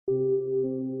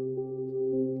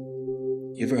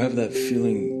You ever have that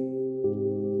feeling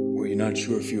where you're not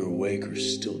sure if you're awake or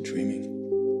still dreaming?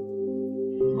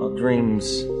 Well,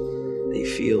 dreams, they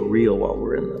feel real while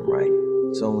we're in them, right?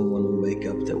 It's only when we wake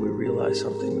up that we realize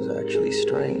something was actually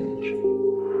strange.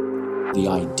 The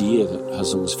idea that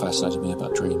has always fascinated me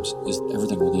about dreams is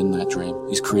everything within that dream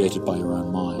is created by your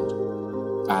own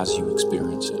mind as you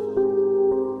experience it.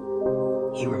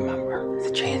 You remember the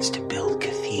chance to build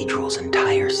cathedrals,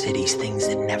 entire cities, things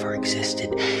that never existed,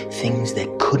 things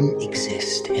that couldn't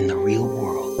exist in the real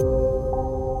world.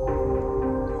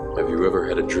 Have you ever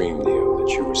had a dream, Neo, that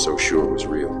you were so sure was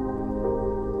real?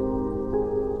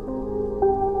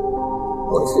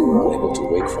 What if we were unable to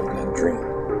wake from that dream?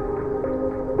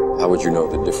 How would you know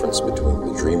the difference between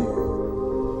the dream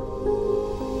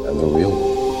world and the real world?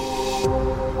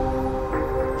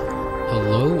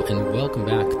 Hello and welcome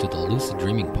back to the Lucid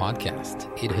Dreaming Podcast.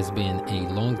 It has been a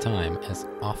long time, as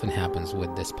often happens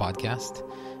with this podcast,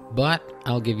 but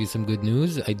I'll give you some good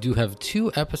news. I do have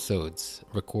 2 episodes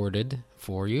recorded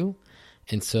for you,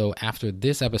 and so after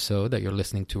this episode that you're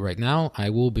listening to right now, I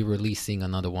will be releasing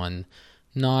another one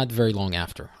not very long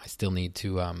after. I still need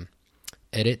to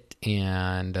edit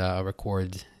and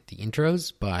record the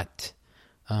intros, but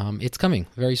it's coming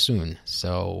very soon,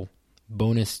 so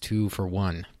bonus 2 for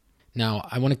 1. Now,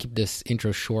 I want to keep this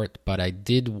intro short, but I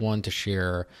did want to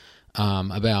share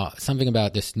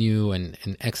about this new and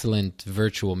excellent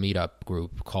virtual meetup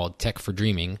group called Tech for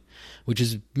Dreaming, which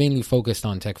is mainly focused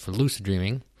on tech for lucid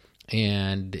dreaming.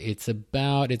 And it's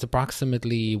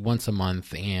approximately once a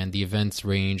month, and the events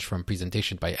range from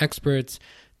presentation by experts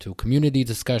to community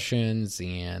discussions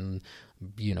and,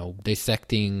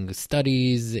 dissecting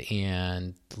studies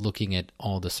and looking at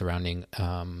all the surrounding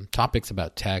topics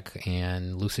about tech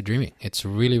and lucid dreaming. It's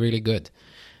really, really good.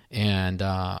 And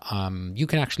you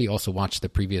can actually also watch the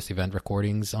previous event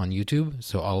recordings on YouTube.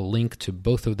 So I'll link to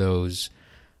both of those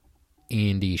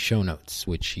in the show notes,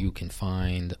 which you can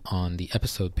find on the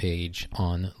episode page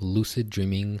on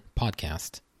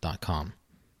luciddreamingpodcast.com.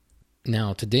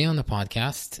 Now, today on the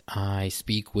podcast, I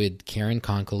speak with Karen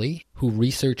Konkoly, who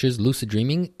researches lucid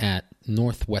dreaming at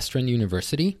Northwestern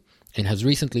University and has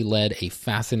recently led a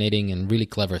fascinating and really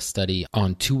clever study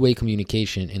on two-way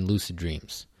communication in lucid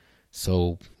dreams.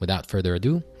 So, without further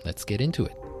ado, let's get into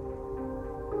it.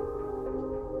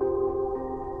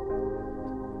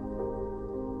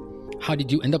 How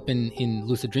did you end up in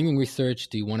lucid dreaming research?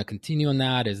 Do you want to continue on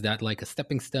that? Is that like a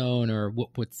stepping stone, or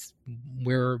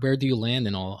where do you land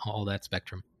in all that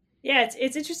spectrum? Yeah,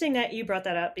 it's interesting that you brought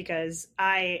that up because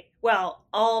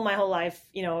all my whole life,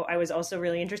 I was also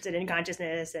really interested in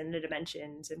consciousness and the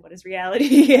dimensions and what is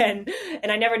reality, and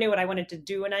I never knew what I wanted to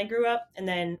do when I grew up. And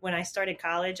then when I started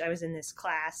college, I was in this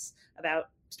class about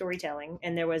storytelling,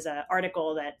 and there was an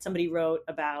article that somebody wrote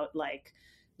about like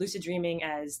lucid dreaming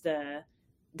as the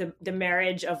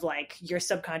marriage of like your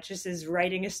subconscious is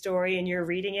writing a story and you're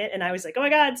reading it. And I was like, oh my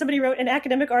God, somebody wrote an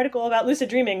academic article about lucid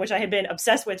dreaming, which I had been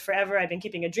obsessed with forever. I've been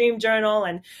keeping a dream journal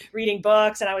and reading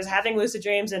books, and I was having lucid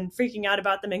dreams and freaking out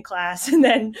about them in class. And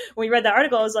then when we read that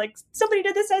article, I was like, somebody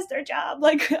did this as their job.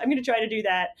 Like, I'm going to try to do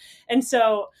that. And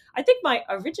so I think my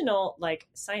original like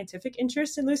scientific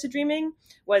interest in lucid dreaming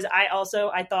was I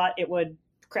thought it would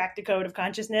crack the code of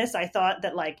consciousness. I thought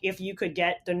that like, if you could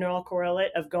get the neural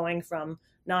correlate of going from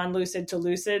non-lucid to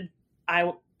lucid,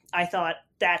 I thought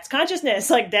that's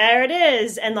consciousness, like there it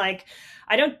is. And like,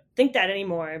 I don't think that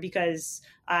anymore, because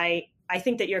I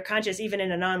think that you're conscious even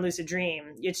in a non-lucid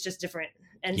dream. It's just different.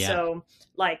 And so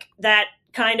like that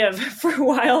kind of, for a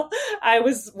while, I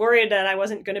was worried that I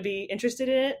wasn't going to be interested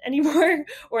in it anymore,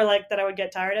 or like that I would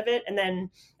get tired of it. And then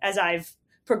as I've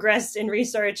progressed in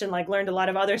research and like learned a lot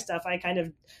of other stuff, my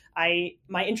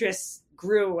interests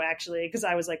grew, actually, because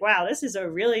I was like, wow, this is a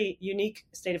really unique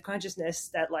state of consciousness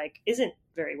that like isn't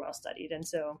very well studied. And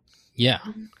so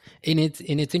and it's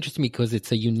interesting because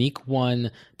it's a unique one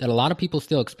that a lot of people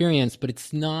still experience, but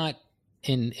it's not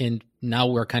in now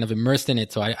we're kind of immersed in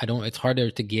it, so I don't, it's harder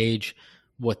to gauge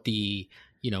what the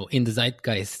in the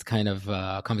zeitgeist kind of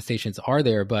conversations are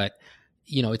there. But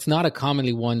it's not a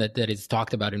commonly one that is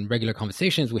talked about in regular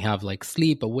conversations. We have like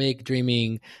sleep, awake,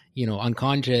 dreaming,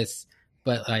 unconscious.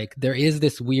 But like there is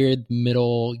this weird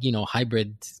middle,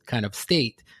 hybrid kind of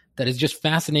state that is just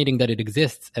fascinating that it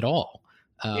exists at all.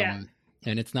 And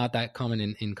it's not that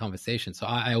common in conversation. So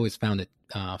I always found it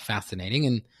fascinating.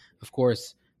 And of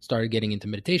course, started getting into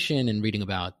meditation and reading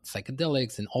about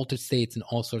psychedelics and altered states and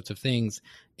all sorts of things,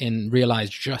 and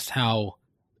realized just how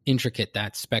intricate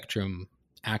that spectrum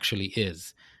actually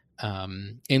is.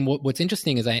 And what's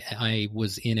interesting is I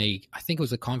was in I think it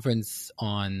was a conference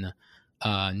on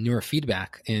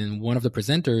neurofeedback, and one of the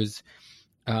presenters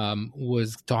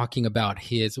was talking about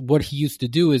what he used to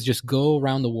do is just go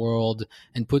around the world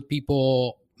and put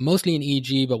people mostly in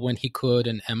EEG, but when he could,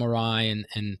 and MRI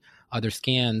and other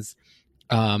scans,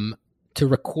 to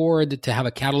record, to have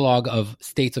a catalog of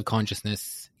states of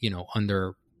consciousness,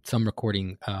 under some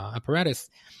recording apparatus.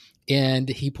 And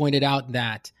he pointed out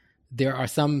that there are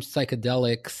some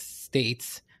psychedelic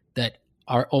states that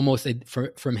are almost,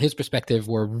 from his perspective,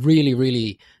 were really,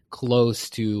 really close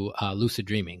to lucid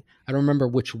dreaming. I don't remember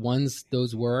which ones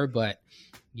those were, but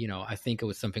I think it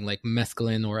was something like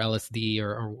mescaline or LSD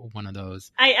or one of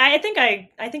those. I think I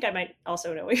might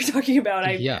also know what you're talking about.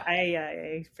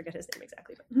 I forget his name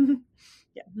exactly, but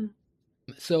yeah.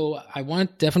 So I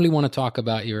definitely want to talk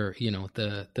about your,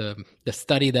 the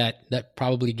study that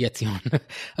probably gets you on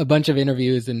a bunch of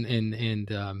interviews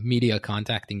and media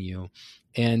contacting you.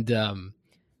 And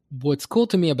what's cool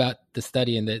to me about the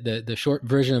study, and the short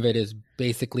version of it, is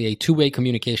basically a two-way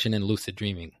communication in lucid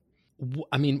dreaming.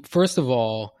 I mean, first of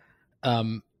all,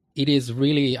 it is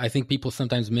really, I think people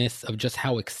sometimes miss of just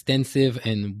how extensive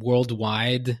and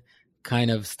worldwide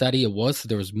kind of study it was. So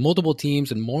there was multiple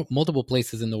teams and multiple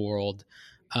places in the world.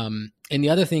 And the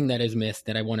other thing that is missed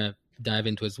that I want to dive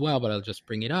into as well, but I'll just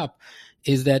bring it up,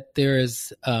 is that there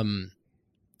is,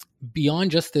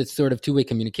 beyond just the sort of two-way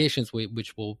communications,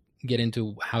 which we'll get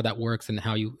into how that works and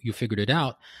how you figured it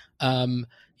out.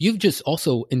 You've just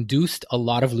also induced a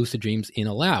lot of lucid dreams in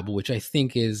a lab, which I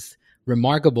think is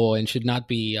remarkable and should not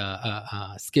be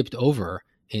skipped over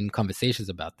in conversations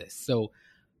about this. So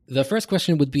the first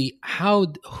question would be,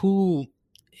 and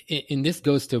this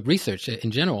goes to research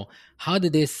in general, how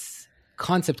did this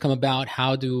concept come about?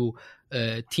 How do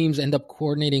teams end up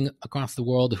coordinating across the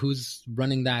world? Who's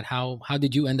running that? How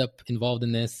did you end up involved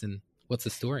in this, and what's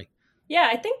the story? Yeah,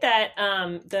 I think that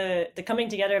the coming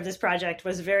together of this project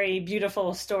was a very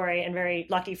beautiful story and very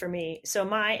lucky for me. So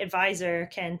my advisor,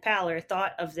 Ken Paller,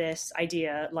 thought of this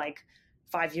idea like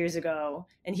 5 years ago,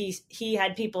 and he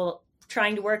had people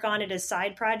trying to work on it as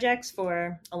side projects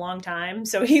for a long time.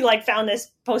 So he found this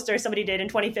poster somebody did in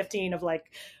 2015 of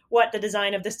what the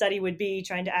design of the study would be,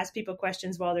 trying to ask people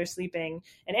questions while they're sleeping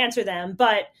and answer them.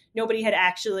 But nobody had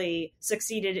actually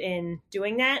succeeded in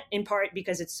doing that, in part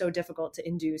because it's so difficult to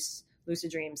induce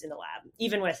lucid dreams in the lab,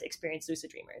 even with experienced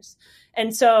lucid dreamers.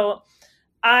 And so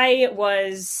I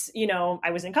was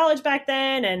in college back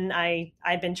then, and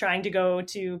I'd been trying to go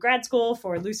to grad school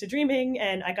for lucid dreaming,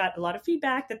 and I got a lot of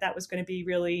feedback that was going to be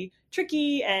really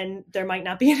tricky, and there might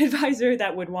not be an advisor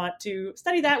that would want to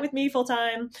study that with me full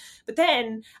time. But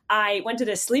then I went to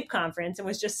this sleep conference and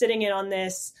was just sitting in on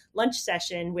this lunch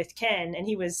session with Ken, and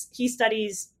he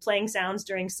studies playing sounds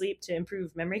during sleep to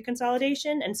improve memory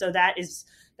consolidation. And so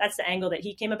that's the angle that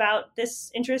he came about this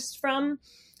interest from.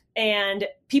 And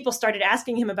people started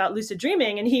asking him about lucid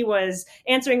dreaming, and he was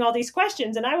answering all these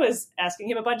questions, and I was asking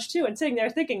him a bunch too, and sitting there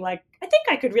thinking I think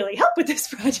I could really help with this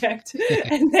project.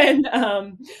 and then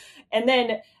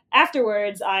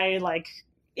afterwards I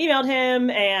emailed him,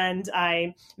 and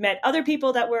I met other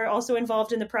people that were also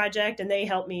involved in the project, and they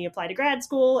helped me apply to grad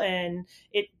school. And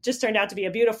it just turned out to be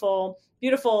a beautiful,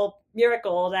 beautiful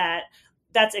miracle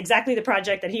that's exactly the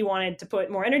project that he wanted to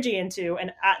put more energy into.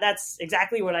 And that's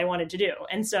exactly what I wanted to do.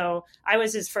 And so I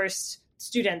was his first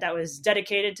student that was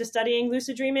dedicated to studying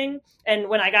lucid dreaming. And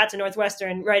when I got to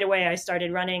Northwestern, right away, I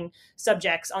started running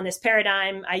subjects on this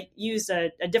paradigm. I used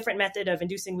a different method of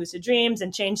inducing lucid dreams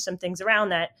and changed some things around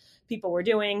that people were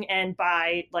doing. And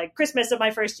by Christmas of my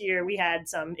first year, we had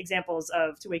some examples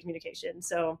of two-way communication.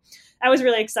 So that was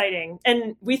really exciting.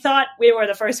 And we thought we were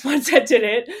the first ones that did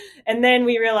it. And then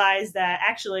we realized that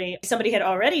actually somebody had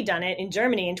already done it in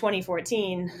Germany in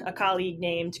 2014, a colleague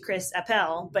named Chris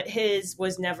Appel, but his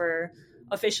was never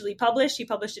officially published. He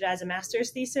published it as a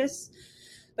master's thesis,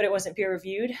 but it wasn't peer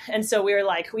reviewed. And so we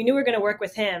knew we were going to work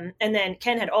with him. And then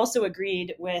Ken had also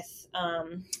agreed with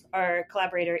our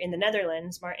collaborator in the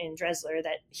Netherlands, Martin Dresler,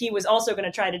 that he was also going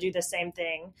to try to do the same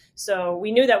thing. So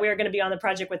we knew that we were going to be on the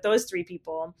project with those three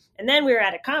people. And then we were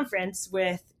at a conference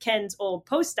with Ken's old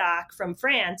postdoc from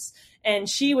France. And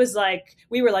she was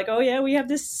we were oh yeah, we have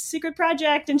this secret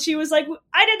project. And she was I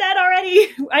did that already.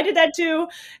 I did that too.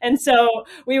 And so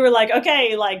we were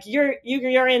okay,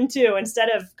 you're in too. Instead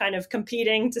of kind of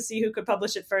competing to see who could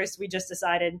publish it first, we just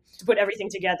decided to put everything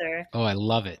together. Oh, I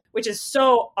love it. Which is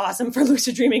so awesome for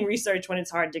lucid dreaming research when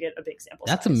it's hard to get a big sample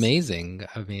size. That's amazing.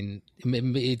 I mean,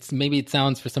 maybe it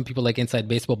sounds for some people like inside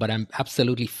baseball, but I'm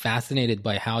absolutely fascinated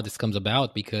by how this comes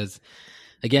about because,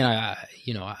 again, I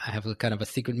have a kind of a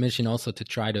secret mission also to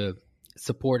try to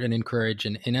support and encourage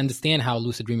and understand how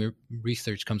lucid dream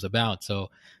research comes about. So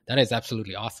that is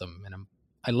absolutely awesome. And I'm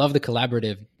I love the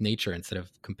collaborative nature instead of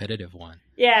competitive one.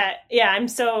 Yeah. I'm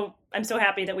so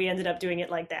happy that we ended up doing it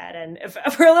like that. And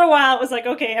for a little while, it was like,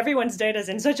 okay, everyone's data is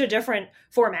in such a different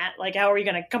format. Like, how are we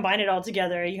going to combine it all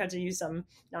together? You had to use some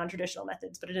non-traditional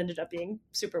methods, but it ended up being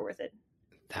super worth it.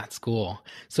 That's cool.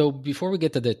 So before we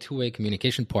get to the two-way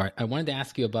communication part, I wanted to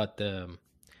ask you about the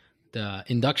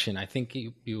induction. I think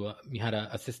you had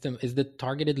a system. Is the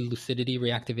targeted lucidity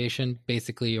reactivation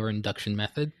basically your induction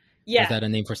method? Yeah. Or is that a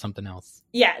name for something else?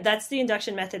 Yeah, that's the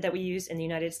induction method that we use in the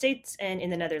United States and in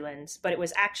the Netherlands. But it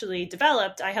was actually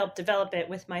developed. I helped develop it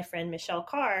with my friend Michelle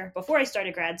Carr before I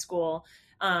started grad school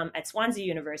at Swansea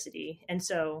University. And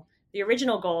so the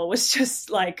original goal was just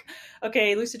like,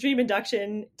 okay, lucid dream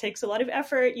induction takes a lot of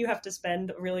effort. You have to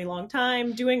spend a really long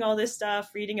time doing all this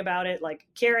stuff, reading about it, like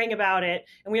caring about it.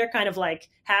 And we are kind of like,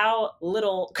 how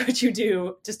little could you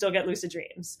do to still get lucid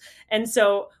dreams? And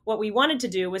so what we wanted to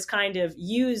do was kind of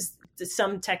use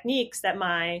some techniques that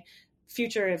my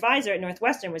future advisor at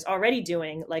Northwestern was already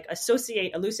doing, like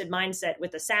associate a lucid mindset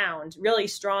with a sound really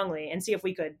strongly and see if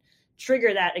we could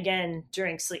trigger that again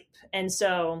during sleep. And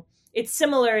so it's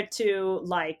similar to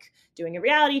like doing a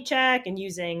reality check and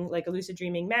using like a lucid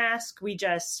dreaming mask. We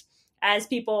told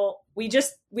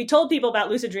people about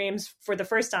lucid dreams for the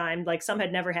first time, like some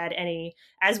had never had any,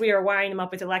 as we were wiring them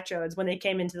up with electrodes when they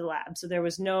came into the lab. So there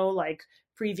was no like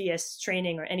previous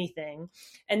training or anything.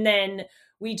 And then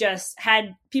we just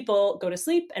had people go to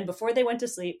sleep, and before they went to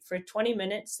sleep for 20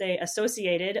 minutes, they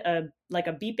associated a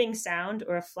beeping sound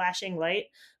or a flashing light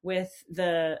with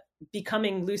the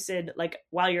becoming lucid, like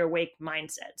while you're awake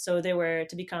mindset. So they were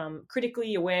to become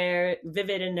critically aware,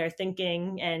 vivid in their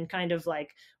thinking, and kind of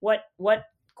like what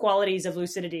qualities of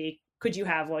lucidity could you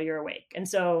have while you're awake? And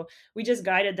so we just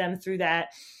guided them through that.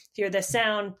 Hear this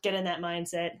sound, get in that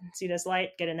mindset. See this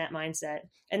light, get in that mindset.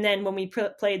 And then when we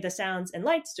played the sounds and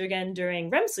lights again during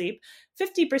REM sleep,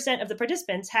 50% of the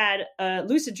participants had a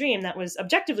lucid dream that was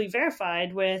objectively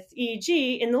verified with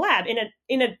EEG in the lab.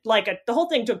 The whole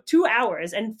thing took 2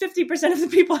 hours, and 50% of the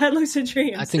people had lucid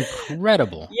dreams. That's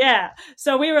incredible. Yeah.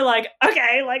 So we were like,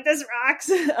 okay, like this rocks.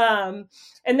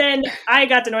 And then I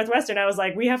got to Northwestern. I was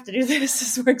like, we have to do this.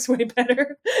 This works way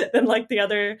better than like the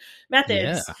other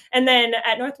methods. Yeah. And then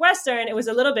at Northwestern, it was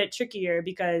a little bit trickier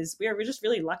because we were just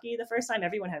really lucky the first time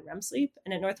everyone had REM sleep.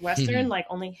 And at Northwestern, like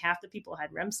only half the people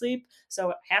had REM sleep.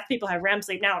 So half the people have REM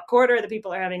sleep. Now a quarter of the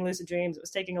people are having lucid dreams. It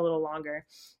was taking a little longer.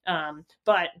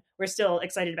 But we're still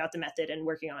excited about the method and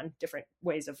working on different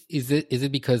ways of. Is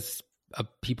it because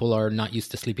people are not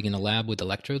used to sleeping in a lab with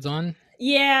electrodes on?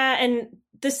 Yeah. And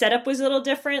the setup was a little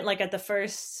different. Like in the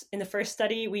first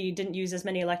study, we didn't use as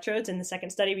many electrodes. In the second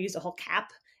study, we used a whole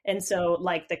cap. And so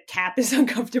like the cap is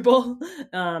uncomfortable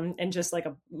and just like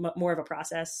more of a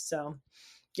process. So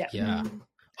yeah. Yeah.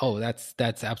 Oh, that's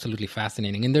absolutely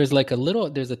fascinating. And there's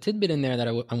a tidbit in there that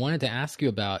I wanted to ask you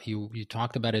about. You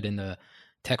talked about it in the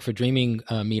Tech for Dreaming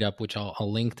meetup, which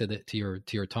I'll link to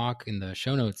your talk in the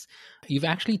show notes. You've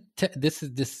actually this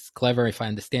is clever if I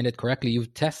understand it correctly.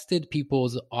 You've tested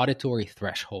people's auditory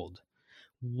threshold.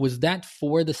 Was that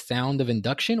for the sound of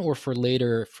induction, or for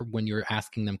later for when you're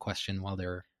asking them question while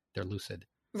they're lucid?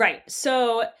 Right.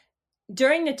 So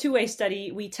during the two-way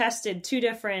study, we tested 2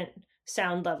 different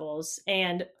sound levels,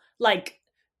 and like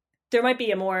there might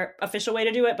be a more official way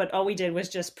to do it, but all we did was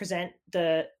just present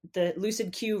the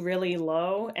lucid cue really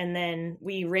low, and then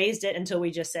we raised it until we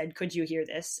just said, could you hear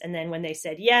this? And then when they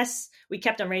said yes, we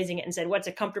kept on raising it and said, what's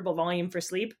a comfortable volume for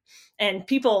sleep? And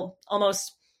people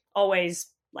almost always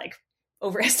like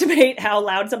overestimate how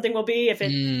loud something will be if it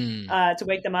to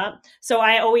wake them up. So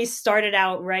I always started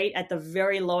out right at the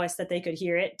very lowest that they could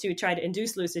hear it to try to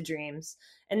induce lucid dreams.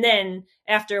 And then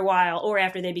after a while, or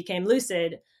after they became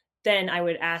lucid, then I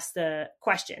would ask the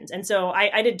questions. And so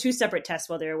I did 2 separate tests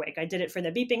while they were awake. I did it for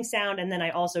the beeping sound, and then I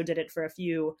also did it for a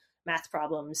few math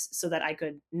problems so that I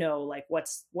could know like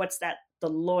what's the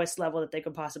lowest level that they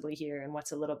could possibly hear, and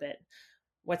what's a little bit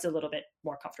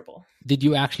more comfortable. Did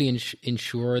you actually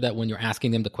ensure that when you're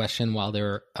asking them the question while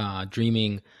they're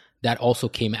dreaming, that also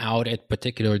came out at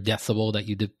particular decibel that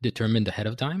you determined ahead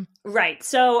of time? Right.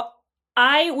 So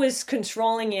I was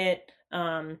controlling it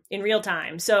in real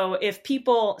time. So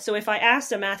if I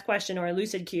asked a math question or a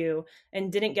lucid cue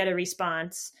and didn't get a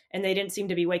response and they didn't seem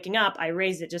to be waking up, I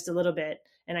raised it just a little bit,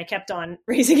 and I kept on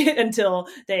raising it until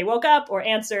they woke up or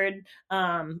answered,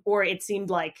 or it seemed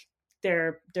like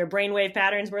their brainwave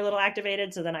patterns were a little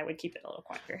activated. So then I would keep it a little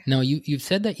quieter. Now you've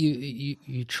said that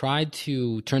you tried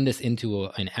to turn this into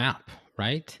an app,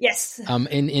 right? Yes.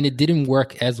 And it didn't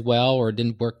work as well, or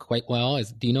didn't work quite well.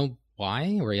 Do you know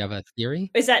why, or you have a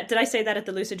theory? Did I say that at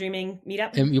the Lucid Dreaming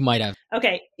meetup? You might have.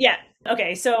 Okay. Yeah.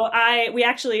 Okay. So we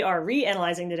actually are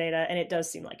reanalyzing the data, and it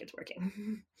does seem like it's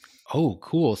working. Oh,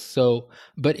 cool. So,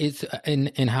 but it's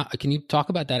and how can you talk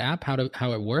about that app?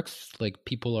 How it works? Like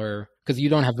people are, because you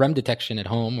don't have REM detection at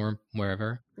home or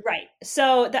wherever. Right.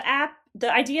 So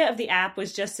the idea of the app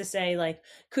was just to say, like,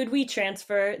 could we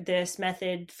transfer this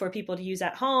method for people to use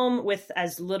at home with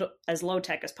as low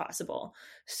tech as possible?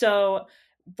 So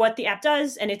what the app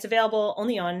does, and it's available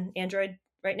only on Android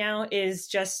right now, is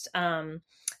just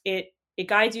it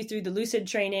guides you through the lucid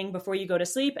training before you go to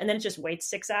sleep, and then it just waits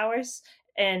 6 hours.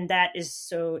 And that is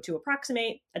so to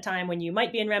approximate a time when you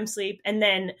might be in REM sleep. And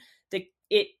then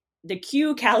the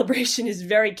cue calibration is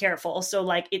very careful. So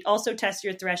like it also tests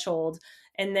your threshold,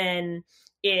 and then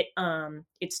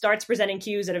it starts presenting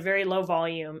cues at a very low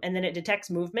volume, and then it detects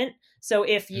movement. So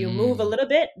if you move a little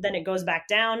bit, then it goes back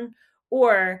down.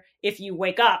 Or if you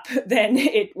wake up, then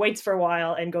it waits for a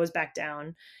while and goes back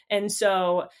down. And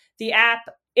so the app,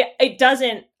 it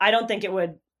doesn't, I don't think it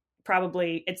would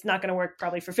it's not going to work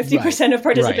probably for 50% of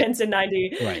participants in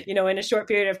 90, in a short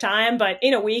period of time. But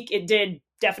in a week, it did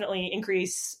definitely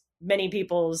increase many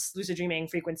people's lucid dreaming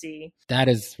frequency. That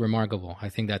is remarkable. I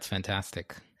think that's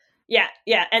fantastic. Yeah.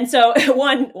 Yeah. And so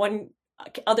one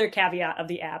other caveat of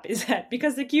the app is that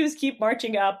because the cues keep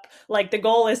marching up, like the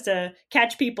goal is to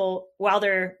catch people while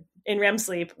they're in REM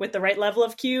sleep with the right level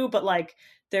of cue, but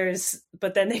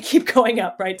then they keep going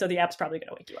up, right? So the app's probably going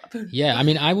to wake you up. Yeah. I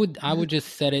mean, I would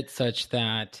just set it such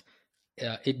that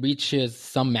it reaches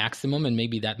some maximum, and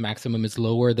maybe that maximum is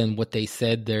lower than what they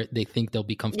said they think they'll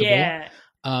be comfortable. Yeah.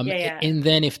 And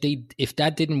then if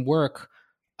that didn't work,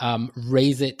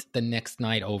 raise it the next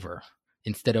night over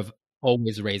instead of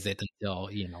always raise it until,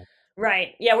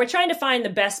 Right. Yeah. We're trying to find the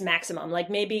best maximum. Like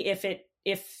maybe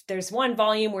if there's one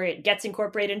volume where it gets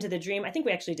incorporated into the dream. I think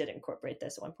we actually did incorporate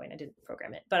this at one point. I didn't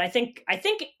program it, but I think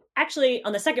actually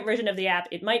on the second version of the app,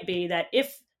 it might be that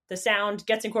if the sound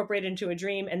gets incorporated into a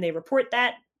dream and they report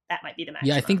that might be the maximum.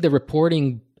 Yeah. I think the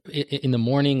reporting in the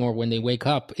morning or when they wake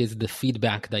up is the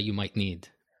feedback that you might need.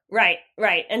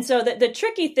 Right. And so the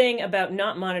tricky thing about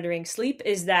not monitoring sleep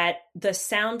is that the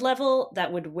sound level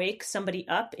that would wake somebody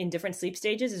up in different sleep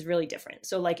stages is really different.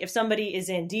 So like if somebody is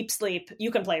in deep sleep, you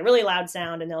can play a really loud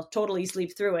sound and they'll totally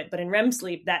sleep through it. But in REM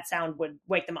sleep, that sound would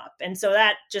wake them up. And so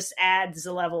that just adds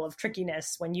a level of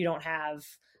trickiness when you don't have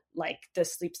like the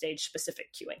sleep stage specific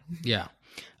cueing. Yeah.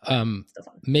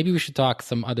 Maybe we should talk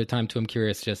some other time too. I'm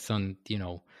curious just on,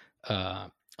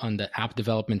 on the app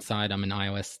development side. I'm an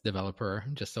iOS developer,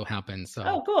 just so happens.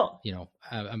 Oh, cool.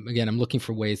 I'm looking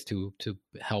for ways to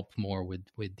help more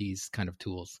with these kind of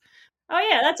tools. Oh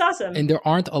yeah, that's awesome. And there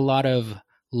aren't a lot of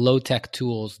low tech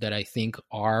tools that I think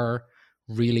are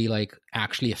really like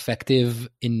actually effective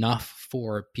enough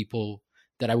for people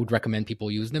that I would recommend people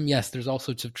use them. Yes, there's all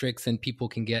sorts of tricks and people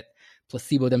can get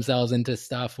placebo themselves into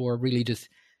stuff or really just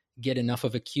get enough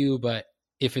of a cue, but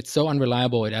if it's so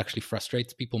unreliable, it actually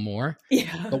frustrates people more.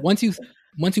 Yeah. But once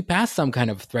you pass some kind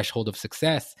of threshold of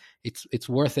success, it's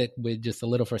worth it with just a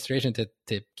little frustration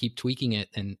to keep tweaking it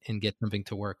and get something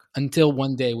to work until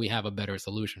one day we have a better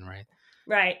solution, right?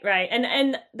 Right.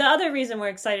 And the other reason we're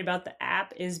excited about the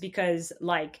app is because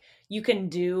like you can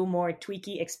do more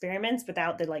tweaky experiments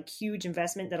without the like huge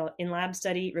investment that an in-lab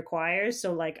study requires.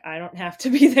 So like I don't have to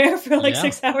be there for like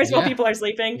 6 hours while people are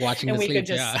sleeping. Watching we sleep, could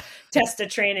just test the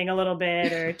training a little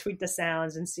bit or tweak the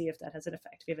sounds and see if that has an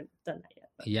effect. We haven't done that yet.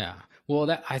 But. Yeah.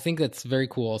 Well, I think that's very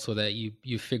cool also that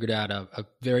you figured out a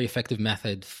very effective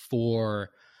method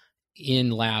for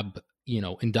in-lab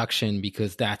induction,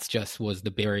 because that's just was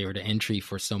the barrier to entry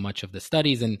for so much of the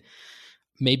studies. And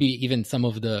maybe even some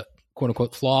of the quote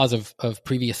unquote flaws of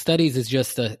previous studies is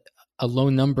just a low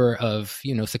number of,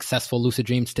 successful lucid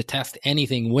dreams to test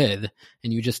anything with,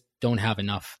 and you just don't have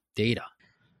enough data.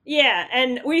 Yeah.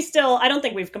 And I don't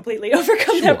think we've completely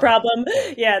overcome that problem.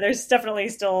 Yeah. There's definitely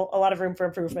still a lot of room for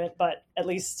improvement, but at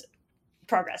least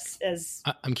progress is.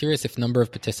 I'm curious if number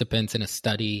of participants in a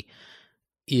study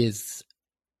is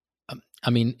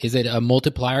it a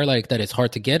multiplier like that is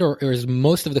hard to get, or is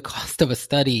most of the cost of a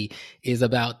study is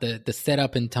about the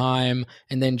setup and time,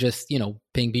 and then just,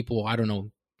 paying people, I don't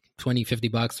know,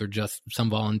 $20-$50 or just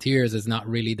some volunteers is not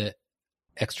really the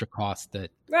extra cost that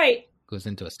goes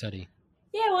into a study?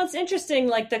 Yeah, well, it's interesting.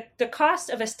 Like the cost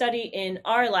of a study in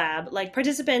our lab, like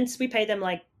participants, we pay them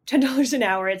like $10 an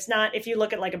hour. It's not, if you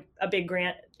look at like a big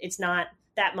grant, it's not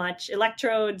that much.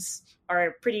 Electrodes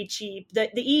are pretty cheap. The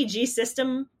EEG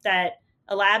system that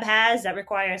a lab has that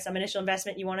requires some initial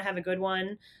investment, you want to have a good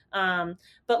one.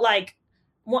 But like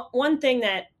one thing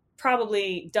that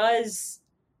probably does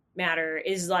matter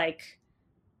is like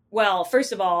well,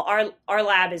 first of all, our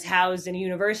lab is housed in a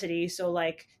university, so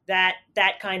like that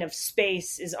kind of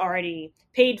space is already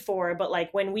paid for. But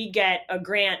like when we get a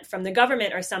grant from the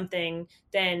government or something,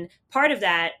 then part of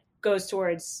that goes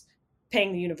towards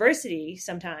paying the university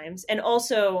sometimes, and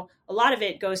also a lot of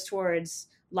it goes towards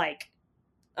like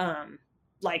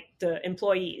the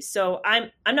employees. So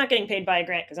I'm not getting paid by a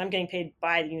grant because I'm getting paid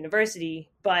by the university,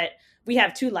 but we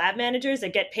have 2 lab managers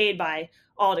that get paid by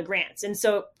all the grants. And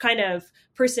so kind of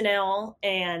personnel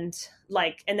and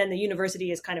then the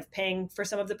university is kind of paying for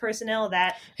some of the personnel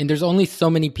that. And there's only so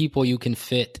many people you can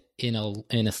fit in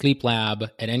a sleep lab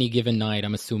at any given night,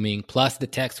 I'm assuming, plus the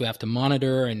techs who have to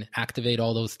monitor and activate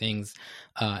all those things,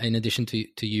 in addition to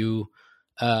you.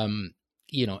 And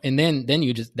then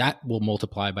you just, that will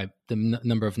multiply by the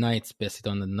number of nights based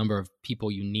on the number of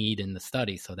people you need in the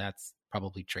study. So that's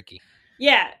probably tricky.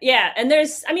 Yeah. And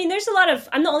there's a lot of,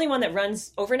 I'm the only one that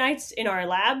runs overnights in our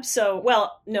lab. So,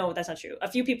 well, no, that's not true. A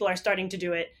few people are starting to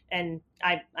do it, and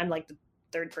I'm like the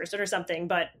 3rd person or something,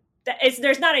 but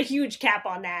there's not a huge cap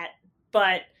on that,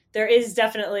 but there is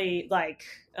definitely like,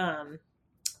 right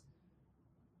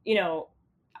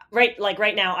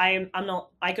now I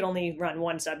could only run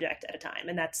one subject at a time,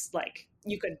 and that's like,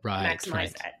 you could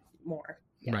maximize that more.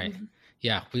 Yeah. Right.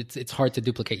 Yeah, it's hard to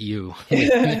duplicate you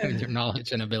with your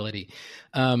knowledge and ability.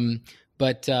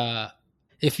 But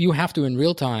if you have to in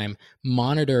real time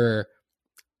monitor,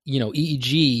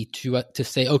 EEG to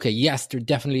say, okay, yes, they're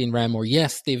definitely in REM, or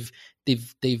yes, they've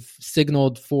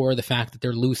signaled for the fact that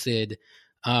they're lucid.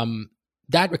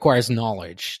 That requires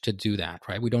knowledge to do that,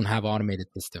 right? We don't have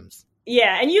automated systems.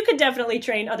 Yeah, and you could definitely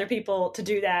train other people to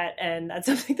do that, and that's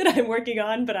something that I'm working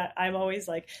on. But I'm always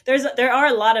like, there are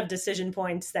a lot of decision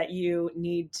points that you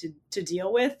need to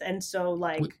deal with, and so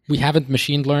like we haven't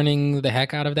machine learning the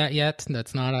heck out of that yet.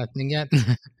 That's not a thing yet.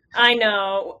 I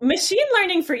know machine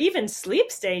learning for even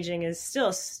sleep staging is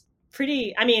still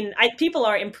pretty. I mean, people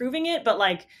are improving it, but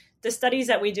like the studies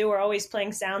that we do are always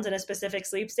playing sounds in a specific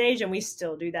sleep stage, and we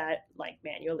still do that like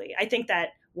manually. I think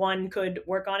that one could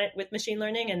work on it with machine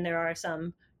learning, and there are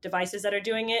some devices that are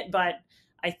doing it, but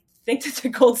I think that the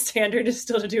gold standard is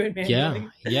still to do it manually.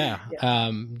 Yeah.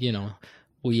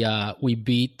 We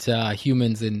beat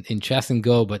humans in chess and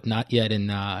Go, but not yet in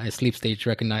sleep stage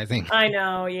recognizing. I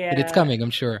know, yeah. But it's coming,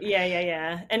 I'm sure.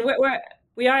 Yeah. And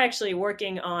we are actually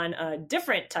working on a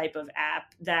different type of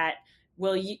app that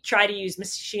will try to use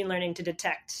machine learning to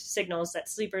detect signals that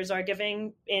sleepers are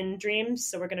giving in dreams.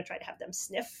 So we're going to try to have them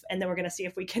sniff, and then we're going to see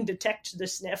if we can detect the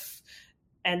sniff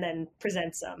and then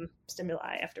present some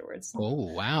stimuli afterwards.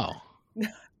 Oh, wow.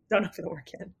 Don't know if it'll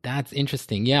work yet. That's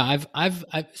interesting. Yeah, I've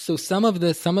so some of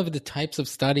the types of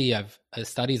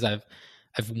studies I've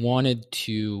wanted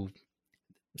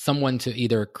someone to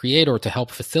either create or to help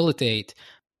facilitate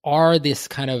are this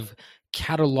kind of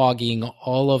cataloging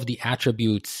all of the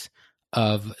attributes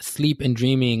of sleep and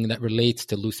dreaming that relates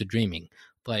to lucid dreaming.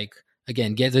 Like,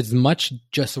 again, get as much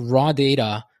just raw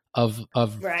data of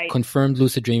confirmed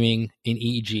lucid dreaming in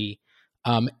EEG,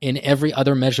 in every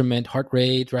other measurement, heart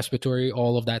rate, respiratory,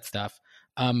 all of that stuff.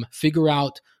 Figure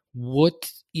out what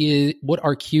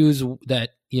are cues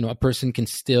that a person can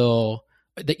still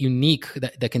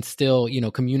that can still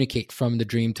communicate from the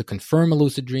dream to confirm a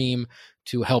lucid dream,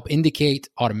 to help indicate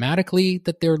automatically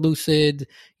that they're lucid.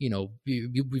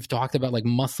 We've talked about like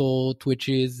muscle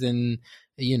twitches and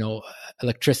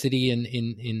electricity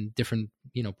in different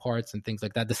parts and things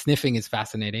like that. The sniffing is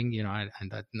fascinating. I've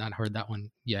not heard that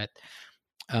one yet.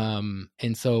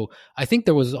 And so I think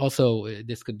there was also,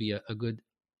 this could be a good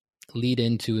lead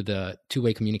into the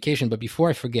two-way communication. But before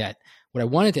I forget, what I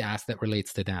wanted to ask that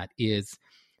relates to that is,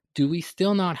 do we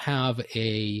still not have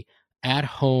a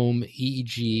at-home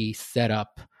EEG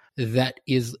setup that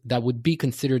would be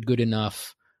considered good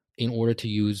enough in order to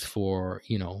use for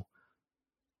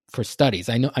studies?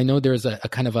 I know there's a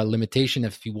kind of a limitation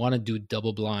if you want to do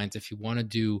double blinds, if you want to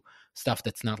do stuff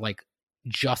that's not like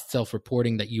just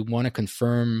self-reporting, that you want to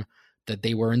confirm that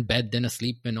they were in bed then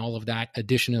asleep and all of that,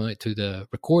 additionally to the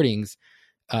recordings,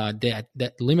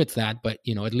 that limits that. But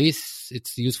at least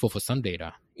it's useful for some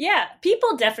data. Yeah,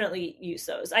 people definitely use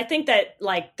those. I think that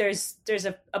like there's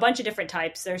a bunch of different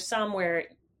types. There's some where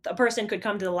a person could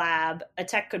come to the lab, a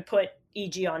tech could put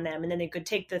EEG on them, and then they could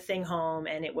take the thing home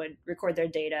and it would record their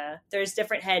data. There's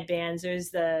different headbands.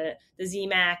 There's the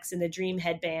ZMax and the Dream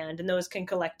headband, and those can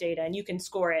collect data and you can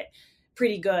score it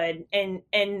pretty good. And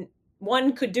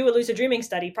one could do a lucid dreaming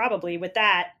study probably with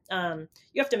that. You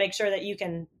have to make sure that you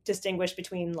can distinguish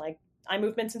between like eye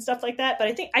movements and stuff like that. But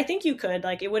I think you could,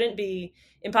 like, it wouldn't be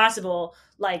impossible.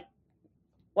 Like,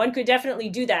 one could definitely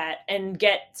do that and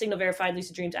get signal verified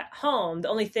lucid dreams at home. The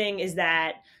only thing is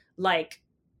that, like,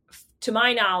 to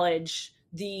my knowledge,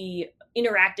 the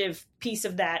interactive piece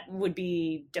of that would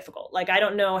be difficult. Like, I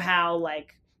don't know how,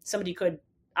 like,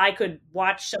 I could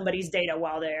watch somebody's data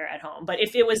while they're at home. But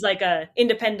if it was like a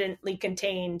independently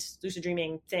contained lucid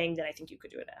dreaming thing, then I think you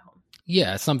could do it at home.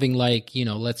 Yeah, something like,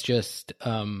 let's just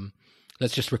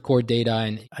record data.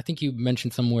 And I think you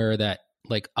mentioned somewhere that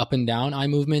like up and down eye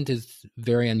movement is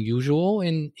very unusual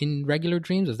in regular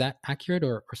dreams. Is that accurate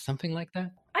or something like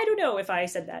that? I don't know if I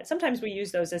said that. Sometimes we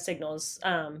use those as signals.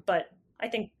 But I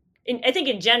think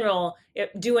in general,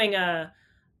 doing a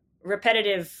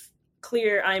repetitive,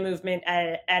 clear eye movement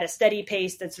at a steady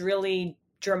pace that's really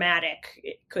dramatic,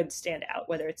 it could stand out,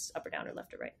 whether it's up or down or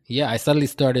left or right. Yeah, I suddenly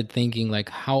started thinking, like,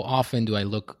 how often do I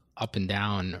look up and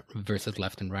down versus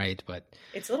left and right? But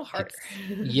it's a little harder.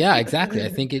 Yeah, exactly. I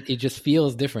think it just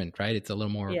feels different, right? It's a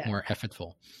little more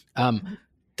effortful.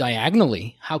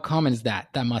 Diagonally, how common is that?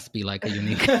 That must be like a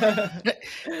unique.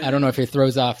 I don't know if it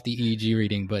throws off the EEG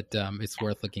reading, but it's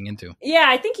worth looking into. Yeah,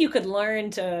 I think you could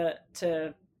learn to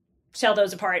tell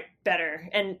those apart better.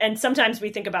 And sometimes we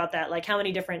think about that, like how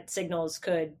many different signals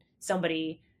could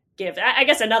somebody give? I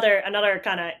guess another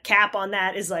kind of cap on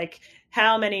that is like,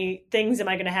 how many things am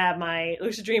I going to have my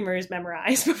lucid dreamers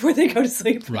memorize before they go to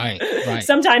sleep? Right.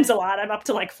 Sometimes a lot. I'm up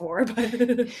to like 4.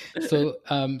 But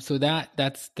so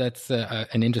that's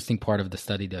an interesting part of the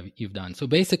study that you've done. So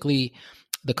basically,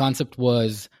 the concept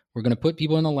was we're going to put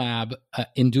people in a lab,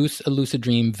 induce a lucid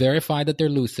dream, verify that they're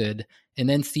lucid, and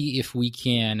then see if we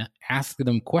can ask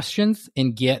them questions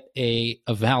and get a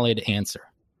valid answer,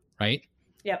 right?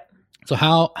 Yep. So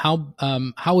how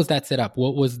was that set up?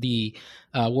 What were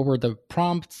the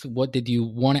prompts? What did you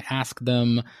want to ask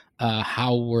them?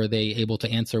 How were they able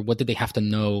to answer? What did they have to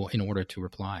know in order to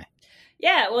reply?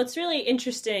 Yeah, well, it's really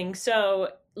interesting. So,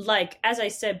 like, as I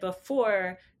said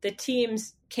before, the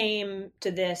teams came to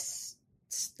this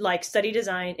like study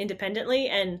design independently,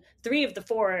 and 3 of the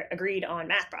 4 agreed on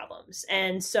math problems.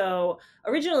 And so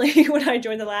originally when I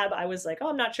joined the lab, I was like, oh,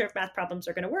 I'm not sure if math problems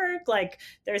are going to work. Like,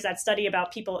 there's that study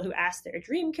about people who ask their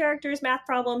dream characters math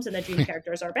problems and the dream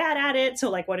characters are bad at it. So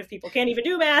like, what if people can't even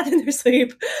do math in their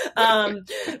sleep? But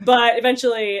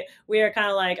eventually we are kind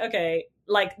of like, okay,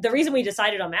 like the reason we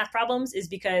decided on math problems is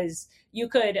because you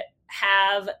could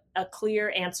have a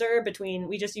clear answer between,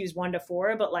 we just use 1 to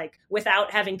 4, but like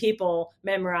without having people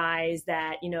memorize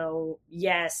that,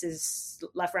 yes is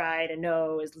left, right, and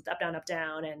no is up,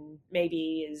 down, and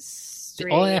maybe is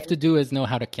 3. All I have to do is know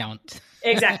how to count.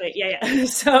 Exactly. Yeah.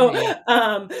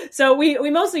 So we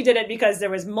mostly did it because there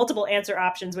was multiple answer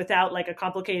options without like a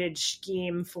complicated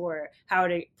scheme for how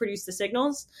to produce the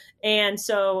signals. And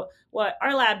so what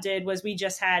our lab did was we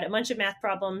just had a bunch of math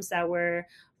problems that were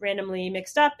randomly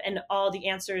mixed up, and all the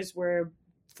answers were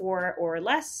 4 or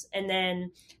less. And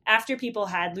then after people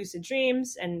had lucid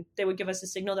dreams, and they would give us a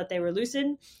signal that they were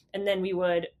lucid, and then we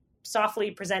would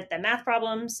softly present them math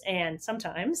problems, and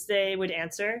sometimes they would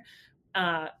answer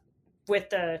with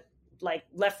the like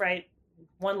left, right,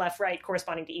 1 left, right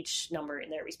corresponding to each number in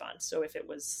their response. So if it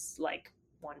was like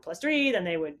 1 + 3, then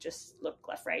they would just look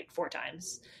left, right 4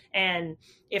 times. And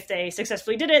if they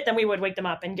successfully did it, then we would wake them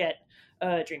up and get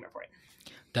a dream report.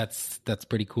 That's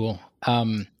pretty cool.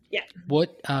 Yeah.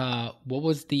 What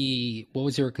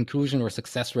was your conclusion or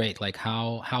success rate? Like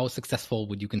how successful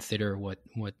would you consider what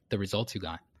the results you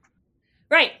got?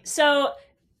 Right. So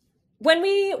when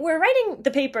we were writing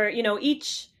the paper,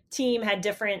 each team had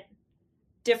different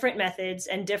methods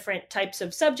and different types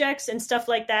of subjects and stuff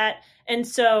like that. And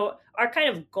so our kind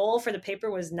of goal for the paper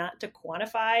was not to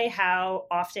quantify how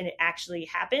often it actually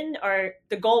happened.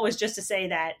 The goal was just to say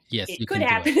that it could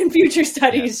happen and future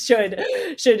studies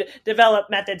should develop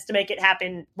methods to make it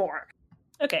happen more.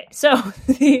 Okay, so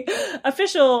the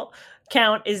official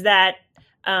count is that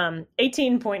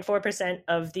 18.4%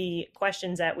 of the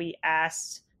questions that we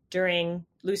asked during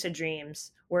lucid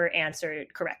dreams were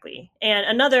answered correctly. And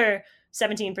another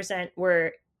 17%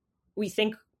 we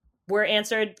think were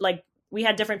answered. Like, we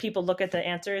had different people look at the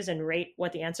answers and rate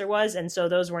what the answer was. And so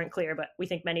those weren't clear, but we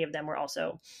think many of them were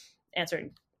also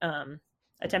answered,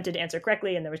 attempted to answer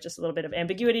correctly. And there was just a little bit of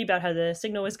ambiguity about how the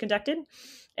signal was conducted.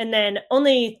 And then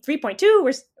only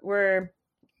 3.2 were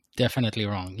definitely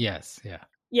wrong. Yes. Yeah.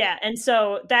 Yeah. And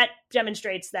so that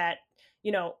demonstrates that,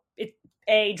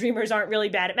 dreamers aren't really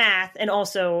bad at math. And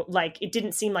also, like, it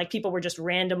didn't seem like people were just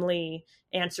randomly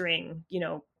answering,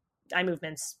 eye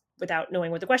movements without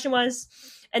knowing what the question was.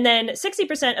 And then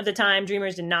 60% of the time,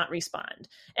 dreamers did not respond.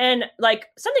 And like,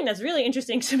 something that's really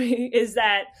interesting to me is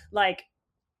that, like,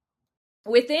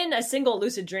 within a single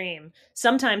lucid dream,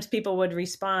 sometimes people would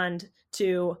respond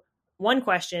to one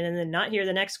question and then not hear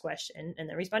the next question and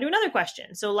then respond to another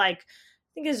question. So like,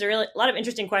 think there's a lot of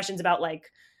interesting questions about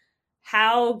like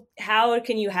how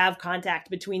can you have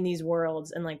contact between these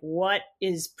worlds, and like what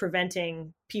is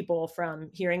preventing people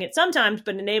from hearing it sometimes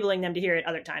but enabling them to hear it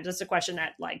other times. That's a question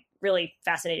that like really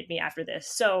fascinated me after this.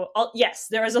 So yes,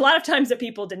 there was a lot of times that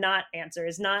people did not answer.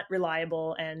 It's not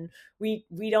reliable, and we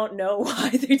don't know why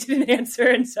they didn't answer,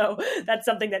 and so that's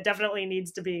something that definitely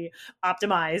needs to be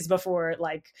optimized before,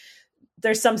 like,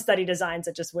 there's some study designs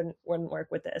that just wouldn't work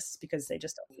with this because they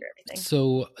just don't hear everything.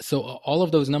 So all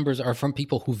of those numbers are from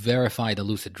people who verified a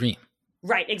lucid dream.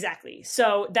 Right, exactly.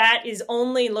 So that is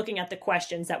only looking at the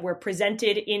questions that were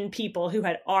presented in people who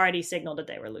had already signaled that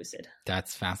they were lucid.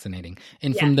 That's fascinating.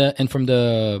 And from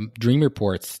the dream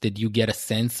reports, did you get a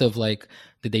sense of like,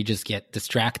 did they just get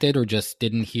distracted or just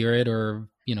didn't hear it, or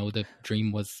the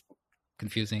dream was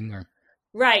confusing? Or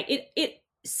right, it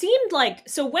seemed like,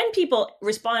 so when people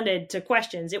responded to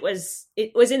questions, it was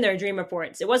in their dream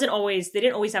reports. It wasn't always, they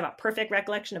didn't always have a perfect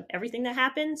recollection of everything that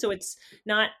happened. So it's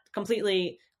not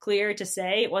completely clear to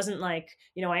say. It wasn't like,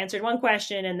 I answered one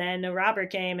question and then a robber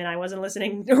came and I wasn't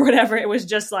listening or whatever. It was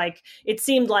just like, it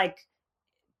seemed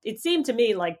to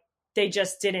me like they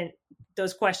just didn't,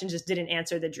 those questions just didn't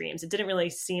answer the dreams. It didn't really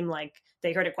seem like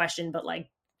they heard a question, but like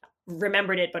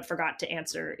remembered it, but forgot to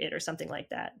answer it or something like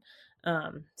that.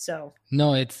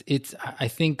 No, it's I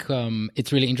think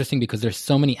it's really interesting because there's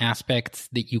so many aspects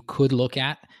that you could look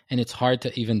at, and it's hard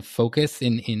to even focus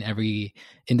in every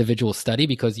individual study,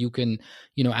 because you can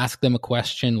ask them a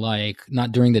question like,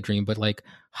 not during the dream, but like,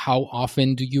 how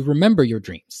often do you remember your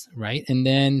dreams, right? And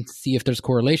then see if there's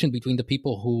correlation between the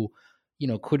people who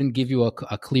couldn't give you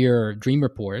a clear dream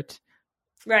report,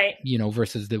 right,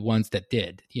 versus the ones that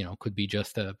did. Could be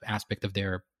just an aspect of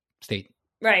their state.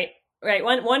 Right.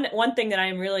 One thing that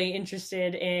I'm really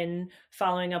interested in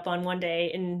following up on one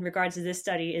day in regards to this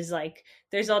study is like,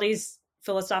 there's all these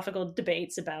philosophical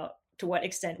debates about to what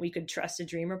extent we could trust a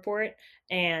dream report,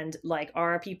 and like,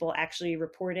 are people actually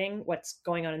reporting what's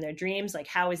going on in their dreams? Like,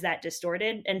 how is that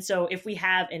distorted? And so if we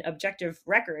have an objective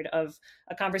record of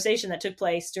a conversation that took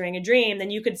place during a dream,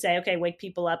 then you could say, okay, wake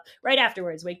people up right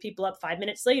afterwards, wake people up 5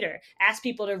 minutes later, ask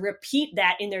people to repeat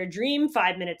that in their dream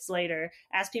 5 minutes later,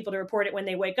 ask people to report it when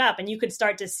they wake up. And you could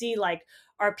start to see, like,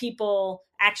 are people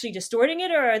actually distorting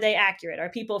it, or are they accurate? Are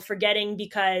people forgetting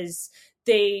because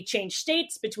they change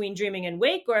states between dreaming and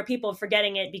wake, or are people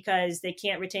forgetting it because they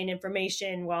can't retain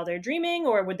information while they're dreaming,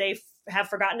 or would they have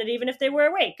forgotten it even if they were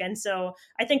awake? And so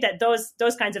I think that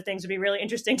those kinds of things would be really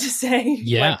interesting to say.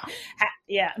 Yeah.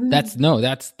 Yeah. That's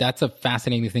a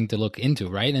fascinating thing to look into,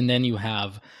 right? And then you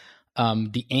have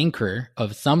the anchor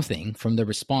of something from the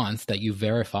response that you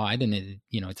verified, and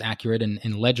it's accurate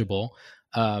and legible,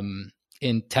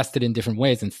 and tested in different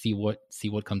ways and see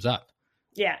what comes up.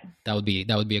 Yeah, that would be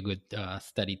a good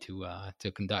study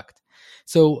to conduct.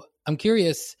 So I'm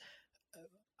curious,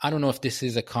 I don't know if this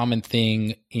is a common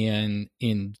thing in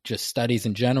just studies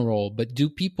in general, but do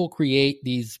people create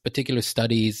these particular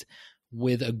studies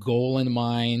with a goal in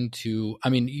mind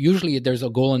usually there's a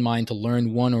goal in mind to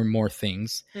learn one or more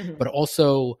things, but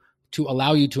also to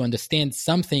allow you to understand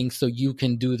something so you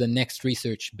can do the next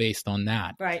research based on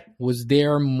that. Right. Was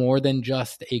there more than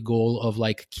just a goal of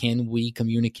like, can we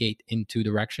communicate in two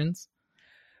directions?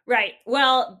 Right.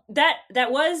 Well, that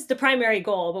was the primary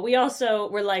goal, but we also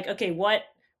were like, okay, what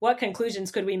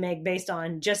conclusions could we make based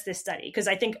on just this study? Because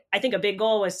I think a big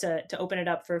goal was to open it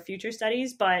up for future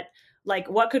studies, but like,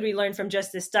 what could we learn from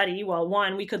just this study? Well,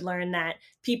 one, we could learn that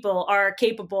people are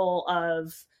capable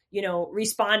of,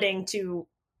 responding to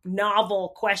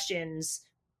novel questions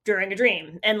during a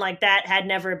dream, and like, that had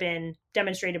never been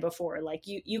demonstrated before. Like,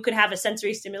 you could have a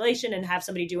sensory stimulation and have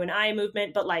somebody do an eye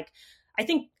movement, but like, I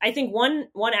think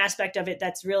one aspect of it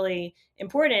that's really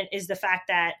important is the fact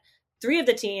that 3 of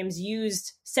the teams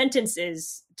used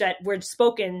sentences that were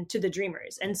spoken to the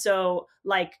dreamers, and so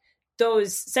like,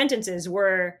 those sentences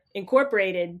were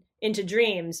incorporated into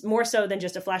dreams more so than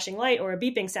just a flashing light or a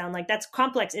beeping sound. Like, that's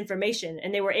complex information,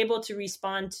 and they were able to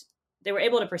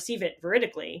perceive it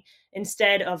veridically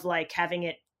instead of like having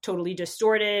it totally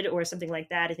distorted or something like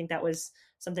that. I think that was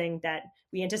something that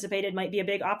we anticipated might be a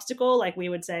big obstacle. Like, we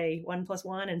would say 1 +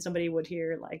 1 and somebody would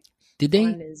hear like, did they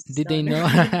know did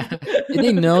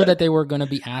they know that they were going to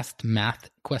be asked math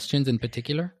questions in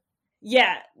particular?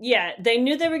 Yeah. They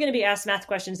knew they were going to be asked math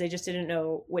questions. They just didn't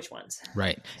know which ones.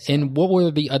 Right. So, and what were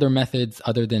the other methods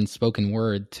other than spoken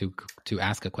word to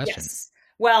ask a question? Yes.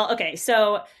 Well, okay.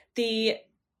 So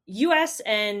US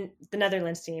and the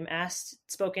Netherlands team asked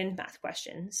spoken math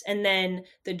questions, and then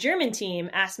the German team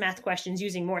asked math questions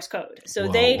using Morse code. So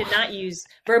Whoa. they did not use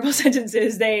verbal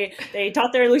sentences. They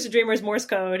taught their lucid dreamers Morse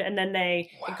code, and then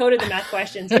they encoded the math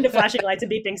questions into flashing lights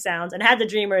and beeping sounds, and had the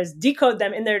dreamers decode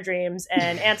them in their dreams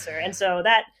and answer. And so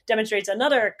that demonstrates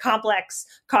another complex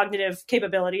cognitive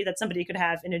capability that somebody could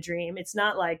have in a dream. It's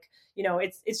not like,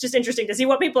 it's just interesting to see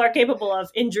what people are capable of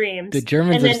in dreams. The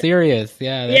Germans are serious.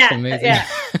 Yeah, that's amazing. Yeah.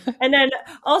 And then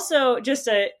also just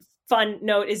a fun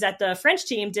note is that the French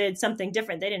team did something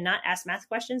different. They did not ask math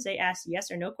questions. They asked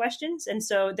yes or no questions. And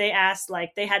so they asked,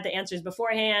 they had the answers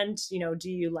beforehand,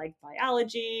 do you like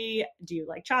biology? Do you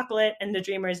like chocolate? And the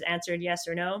dreamers answered yes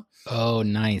or no. Oh,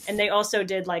 nice. And they also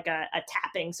did a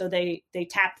tapping. So they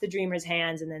tapped the dreamers'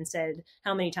 hands and then said,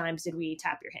 how many times did we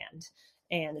tap your hand?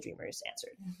 And the dreamers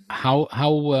answered.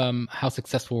 How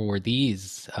successful were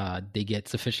these? They get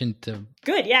sufficient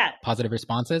good, yeah, positive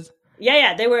responses?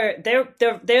 Yeah, they were.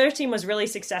 Their team was really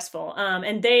successful.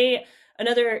 And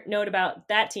another note about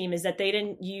that team is that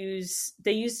they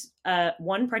used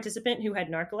one participant who had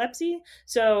narcolepsy.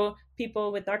 So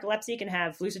people with narcolepsy can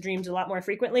have lucid dreams a lot more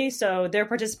frequently. So their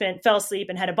participant fell asleep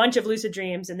and had a bunch of lucid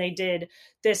dreams, and they did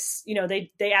this.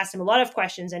 They asked him a lot of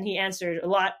questions, and he answered a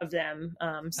lot of them.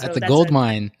 So that's a gold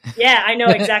mine. Yeah, I know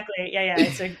exactly. Yeah,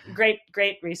 it's a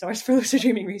great resource for lucid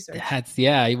dreaming research.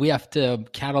 We have to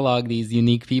catalog these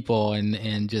unique people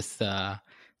and just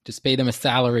pay them a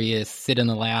salary, sit in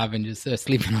the lab and just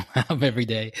sleep in the lab every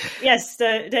day. Yes,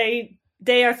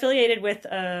 they are affiliated with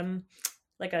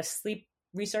a sleep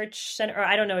research center, or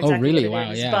I don't know exactly what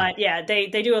it is, yeah. But yeah, they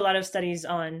do a lot of studies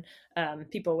on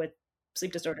people with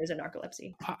sleep disorders and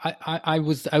narcolepsy. I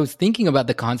was thinking about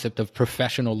the concept of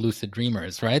professional lucid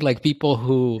dreamers, right? Like people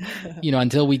who,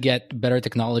 until we get better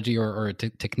technology or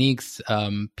techniques,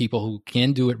 people who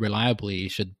can do it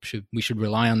reliably we should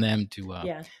rely on them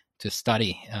to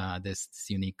study this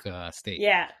unique state.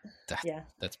 Yeah,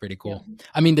 that's pretty cool. Yeah.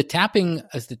 I mean, the tapping,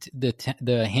 as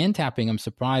the hand tapping, I'm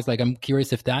surprised. I'm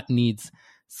curious if that needs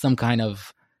some kind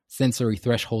of sensory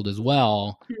threshold as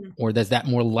well, or is that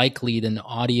more likely than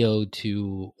audio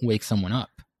to wake someone up?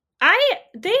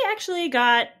 They actually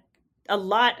got a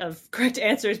lot of correct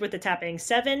answers with the tapping.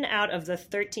 7 out of the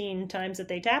 13 times that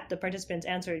they tapped, the participants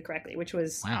answered correctly, which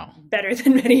was better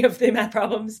than many of the math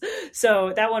problems.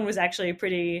 So that one was actually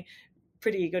pretty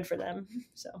good for them.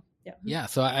 So, yeah. Yeah.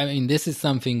 So, I mean, this is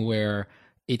something where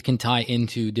it can tie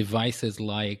into devices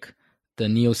like the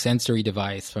neosensory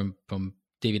device from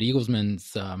David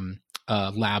Eaglesman's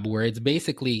lab, where it's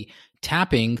basically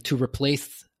tapping to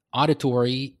replace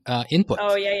auditory input.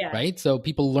 Oh, yeah. Right? So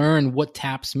people learn what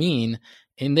taps mean,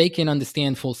 and they can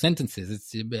understand full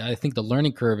sentences. I think the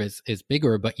learning curve is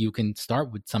bigger, but you can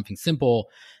start with something simple,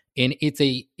 and it's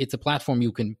a platform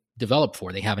you can develop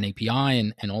for. They have an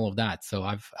API and all of that. So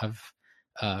I've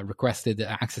requested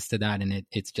access to that, and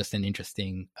it's just an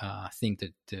interesting thing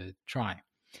to try.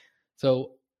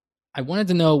 So I wanted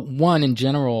to know, one, in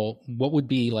general, what would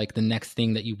be the next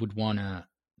thing that you would want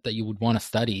to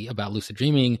study about lucid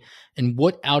dreaming, and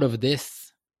what out of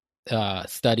this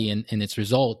study and its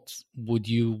results would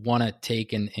you want to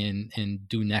take and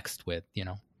do next with,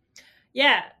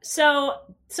 Yeah. So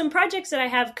some projects that I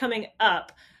have coming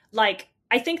up,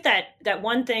 I think that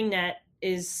one thing that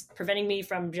is preventing me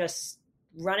from just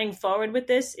running forward with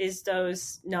this is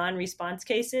those non-response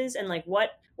cases, and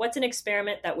what's an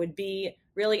experiment that would be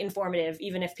really informative,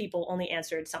 even if people only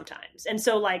answered sometimes. And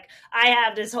so I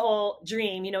have this whole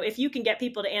dream, if you can get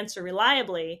people to answer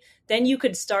reliably, then you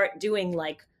could start doing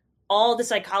all the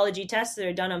psychology tests that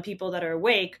are done on people that are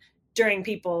awake during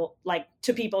people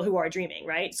to people who are dreaming,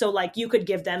 right? So you could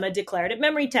give them a declarative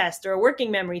memory test or a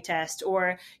working memory test,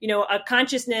 or a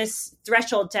consciousness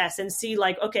threshold test, and see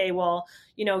okay, well,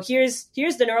 here's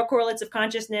the neurocorrelates of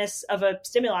consciousness of a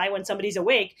stimuli when somebody's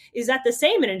awake. Is that the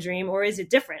same in a dream, or is it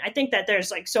different? I think that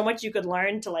there's so much you could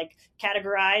learn to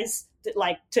categorize,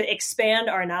 to expand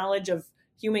our knowledge of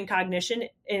human cognition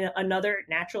in another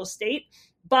natural state.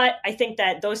 But I think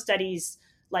that those studies,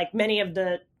 many of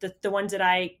the ones that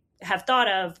I have thought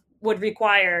of, would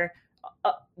require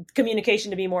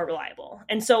communication to be more reliable.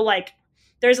 And so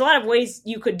there's a lot of ways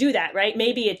you could do that, right?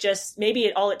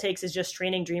 Maybe all it takes is just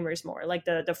training dreamers more.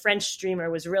 The French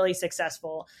dreamer was really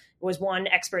successful, was one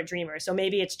expert dreamer. So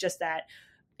maybe it's just that,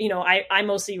 I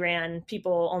mostly ran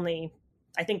people only,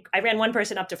 I think I ran one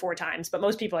person up to 4 times, but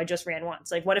most people I just ran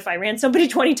once. What if I ran somebody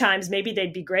 20 times? Maybe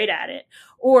they'd be great at it.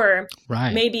 Or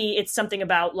maybe it's something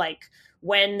about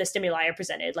when the stimuli are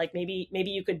presented, maybe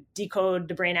you could decode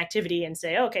the brain activity and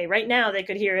say, okay, right now they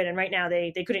could hear it, and right now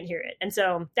they couldn't hear it. And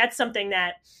so that's something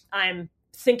that I'm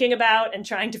thinking about and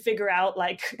trying to figure out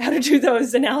like how to do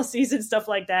those analyses and stuff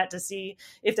like that to see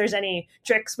if there's any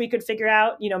tricks we could figure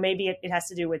out. Maybe it has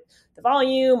to do with the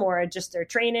volume or just their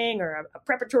training or a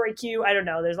preparatory cue. I don't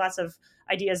know. There's lots of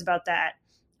ideas about that.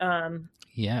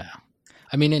 Yeah.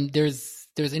 I mean, and there's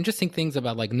interesting things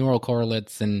about like neural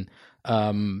correlates and,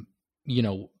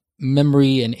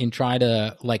 memory and try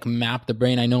to like map the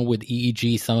brain. I know with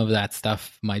EEG, some of that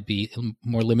stuff might be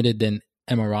more limited than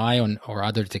MRI or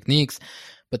other techniques,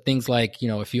 but things like,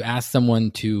 if you ask someone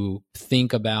to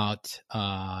think about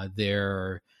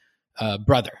their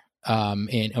brother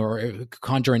or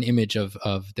conjure an image of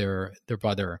their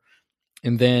brother,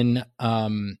 and then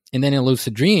in a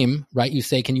lucid dream, right, you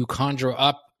say, can you conjure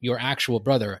up your actual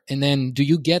brother? And then do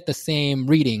you get the same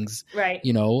readings, right?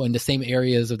 In the same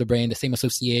areas of the brain, the same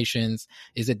associations?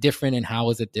 Is it different, and how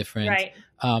is it different? Right.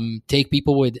 Take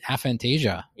people with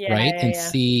aphantasia, right? And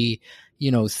see,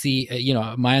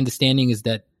 my understanding is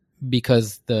that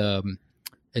because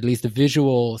at least the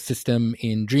visual system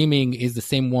in dreaming is the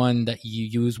same one that you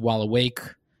use while awake,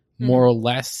 more or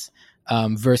less,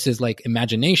 versus like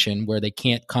imagination, where they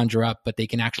can't conjure up, but they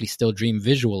can actually still dream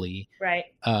visually. Right.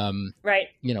 Right.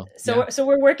 So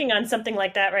we're working on something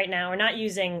like that right now. We're not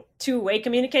using two-way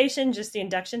communication, just the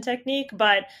induction technique,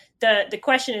 but the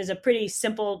question is a pretty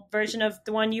simple version of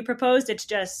the one you proposed. It's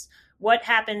just what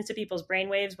happens to people's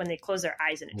brainwaves when they close their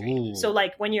eyes in a dream. Ooh. So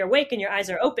like when you're awake and your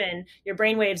eyes are open, your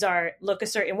brainwaves look a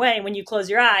certain way. And when you close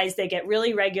your eyes, they get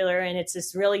really regular. And it's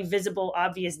this really visible,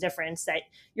 obvious difference that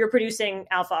you're producing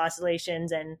alpha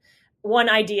oscillations. And one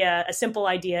idea, a simple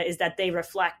idea, is that they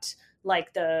reflect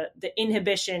like the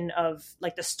inhibition of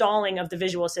like the stalling of the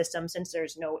visual system since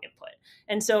there's no input.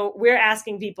 And so we're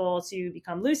asking people to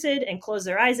become lucid and close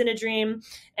their eyes in a dream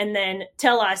and then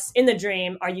tell us in the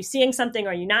dream, are you seeing something?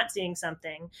 Or are you not seeing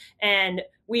something? And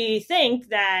we think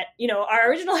that,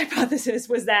 our original hypothesis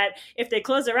was that if they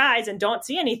close their eyes and don't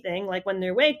see anything, like when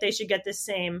they're awake, they should get this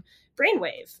same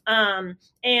brainwave.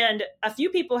 And a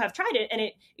few people have tried it, and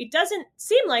it doesn't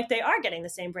seem like they are getting the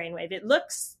same brainwave. It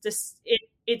looks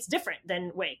it's different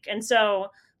than wake. And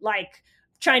so like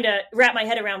trying to wrap my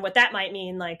head around what that might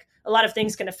mean, like a lot of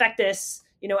things can affect this,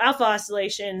 alpha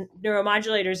oscillation,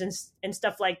 neuromodulators and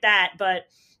stuff like that. But,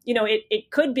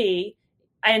 it could be,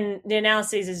 and the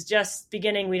analysis is just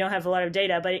beginning. We don't have a lot of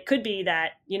data, but it could be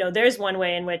that, there's one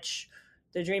way in which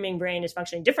the dreaming brain is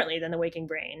functioning differently than the waking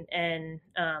brain. And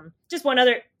just one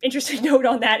other interesting note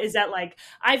on that is that like,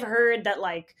 I've heard that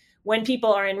like when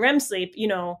people are in REM sleep,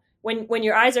 when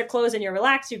your eyes are closed and you're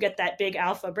relaxed, you get that big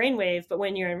alpha brainwave, but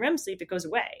when you're in REM sleep, it goes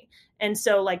away. And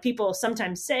so like people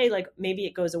sometimes say like, maybe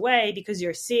it goes away because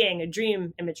you're seeing a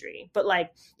dream imagery. But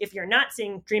like, if you're not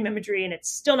seeing dream imagery and it's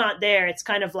still not there, it's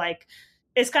kind of like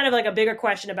a bigger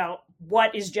question about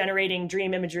what is generating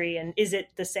dream imagery and is it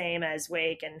the same as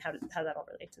wake and how that all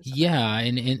relates. Yeah.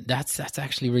 And that's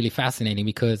actually really fascinating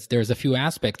because there's a few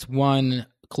aspects. One,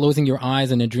 closing your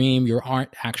eyes in a dream, you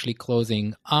aren't actually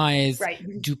closing eyes.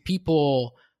 Right. Do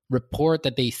people report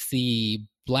that they see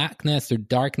blackness or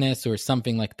darkness or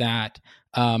something like that?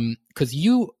 Because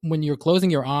when you're closing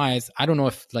your eyes, I don't know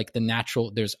if like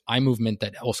there's eye movement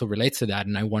that also relates to that.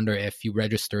 And I wonder if you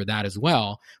register that as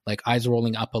well, like eyes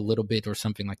rolling up a little bit or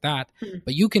something like that. Mm-hmm.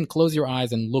 But you can close your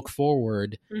eyes and look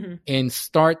forward and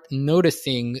start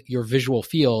noticing your visual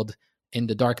field in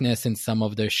the darkness and some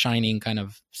of the shining kind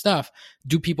of stuff.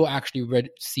 Do people actually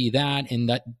see that?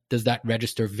 And does that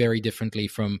register very differently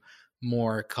from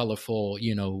more colorful,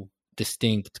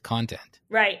 distinct content?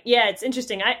 Right. Yeah, it's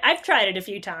interesting. I've tried it a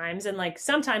few times, and like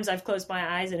sometimes I've closed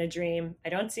my eyes in a dream, I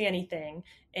don't see anything,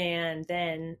 and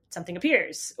then something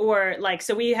appears. Or like,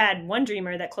 so we had one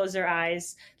dreamer that closed their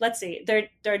eyes. Let's see,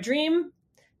 their dream,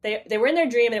 they were in their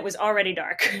dream and it was already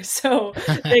dark. So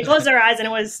they closed their eyes and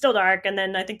it was still dark. And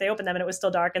then I think they opened them and it was still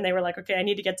dark. And they were like, okay, I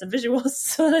need to get some visuals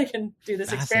so that I can do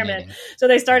this experiment. So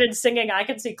they started singing, I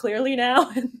Can See Clearly Now.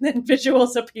 And then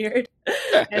visuals appeared.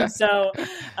 And so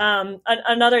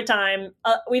another time,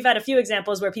 we've had a few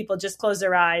examples where people just close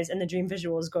their eyes and the dream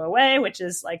visuals go away, which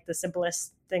is like the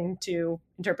simplest thing to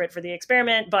interpret for the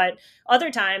experiment. But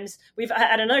other times, we've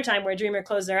had another time where a dreamer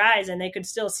closed their eyes and they could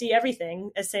still see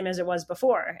everything as same as it was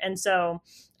before. And so,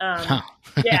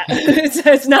 yeah,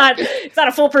 it's not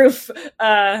a foolproof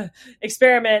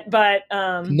experiment, but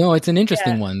no, it's an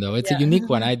interesting one though. It's a unique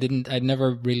one. I'd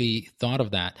never really thought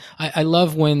of that. I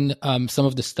love when some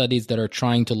of the studies that are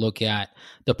trying to look at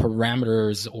the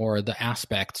parameters or the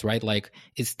aspects, right? Like,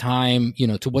 is time,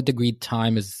 to what degree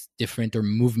time is different, or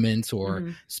movements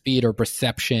or speed or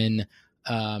perception,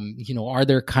 are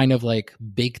there kind of like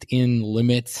baked in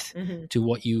limits to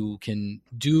what you can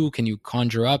do? Can you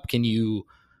conjure up? Can you,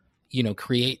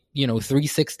 create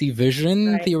 360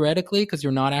 vision Right. theoretically, because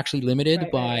you're not actually limited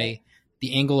Right, by right.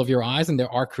 the angle of your eyes, and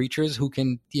there are creatures who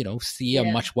can see a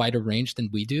Yeah. much wider range than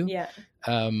we do. Yeah.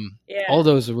 All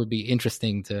those would be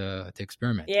interesting to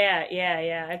experiment.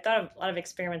 Yeah. I've thought of a lot of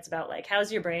experiments about like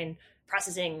how's your brain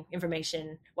processing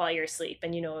information while you're asleep,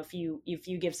 and if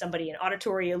you give somebody an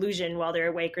auditory illusion while they're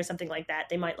awake or something like that,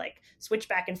 they might like switch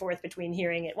back and forth between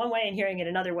hearing it one way and hearing it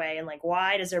another way, and like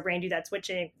why does their brain do that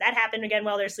switching? That happened again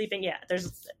while they're sleeping. Yeah,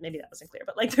 maybe that wasn't clear,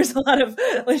 but like there's a lot of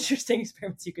interesting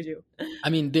experiments you could do. I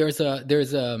mean, there's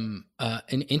an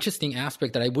interesting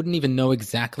aspect that I wouldn't even know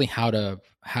exactly how to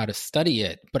study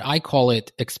it, but I call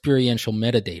it experiential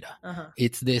metadata.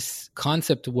 It's this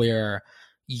concept where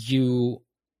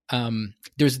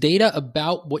there's data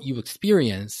about what you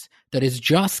experience that is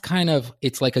just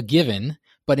it's like a given,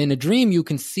 but in a dream you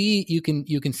can see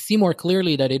more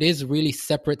clearly that it is really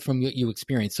separate from what you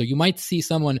experience. So you might see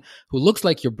someone who looks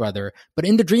like your brother, but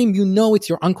in the dream it's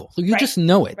your uncle. So you just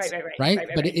know it, right?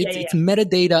 But it's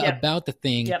metadata about the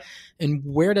thing. Yep. And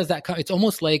where does that come? It's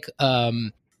almost like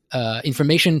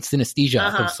information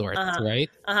synesthesia of sorts, right?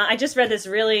 I just read this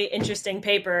really interesting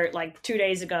paper like 2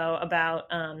 days ago about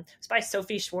it's by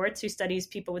Sophie Schwartz, who studies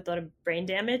people with a lot of brain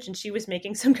damage, and she was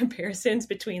making some comparisons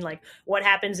between like what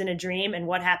happens in a dream and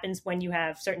what happens when you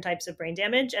have certain types of brain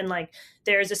damage. And like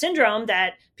there's a syndrome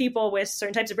that people with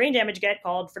certain types of brain damage get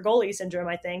called Konkoly syndrome,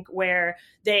 I think, where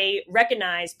they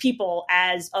recognize people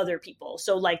as other people.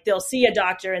 So like they'll see a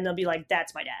doctor and they'll be like,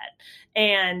 that's my dad.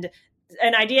 And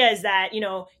an idea is that,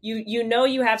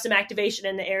 you have some activation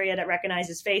in the area that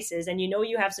recognizes faces, and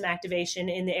you have some activation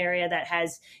in the area that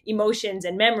has emotions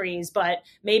and memories, but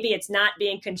maybe it's not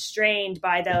being constrained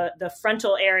by the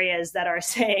frontal areas that are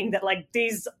saying that like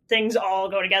these things all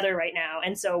go together right now.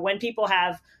 And so when people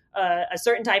have a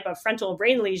certain type of frontal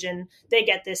brain lesion, they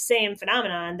get this same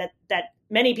phenomenon that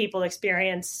many people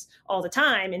experience all the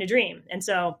time in a dream. And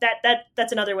so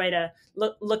that's another way to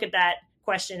look at that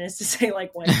question, is to say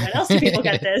like when else do people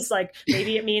get this? Like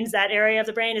maybe it means that area of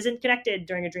the brain isn't connected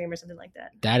during a dream or something like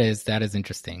that. That is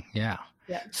interesting. Yeah.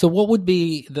 So what would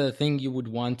be the thing you would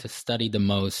want to study the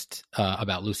most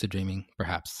about lucid dreaming,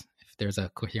 perhaps, if there's a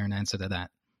coherent answer to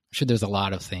that? I'm sure there's a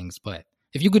lot of things, but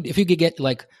if you could get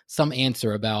like some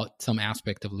answer about some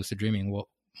aspect of lucid dreaming,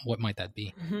 what might that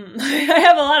be? I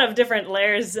have a lot of different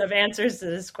layers of answers to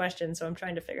this question, so I'm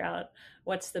trying to figure out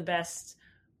what's the best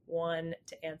one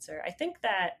to answer. I think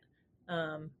that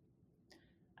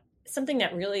something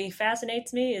that really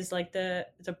fascinates me is like the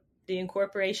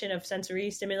incorporation of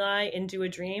sensory stimuli into a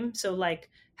dream. So like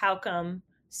how come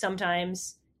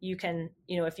sometimes you can,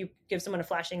 if you give someone a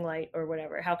flashing light or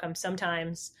whatever, how come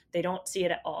sometimes they don't see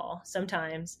it at all?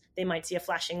 Sometimes they might see a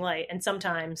flashing light, and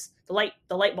sometimes the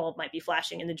light bulb might be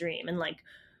flashing in the dream. And like,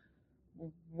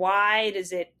 why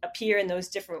does it appear in those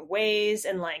different ways?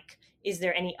 And like, is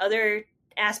there any other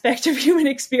aspect of human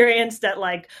experience that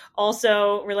like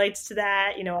also relates to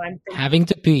that? I'm having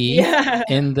to pee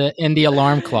in the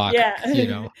alarm clock.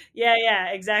 Yeah,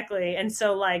 exactly. And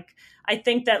so like, I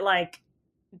think that like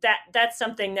that's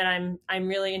something that I'm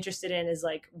really interested in, is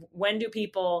like, when do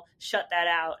people shut that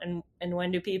out, and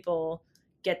when do people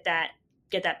get that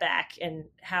back, and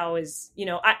how is,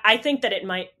 I think that it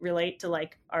might relate to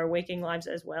like our waking lives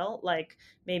as well. Like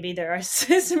maybe there's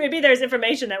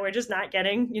information that we're just not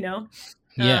getting,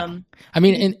 Yeah. I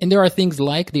mean, and there are things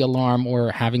like the alarm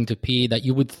or having to pee that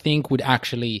you would think would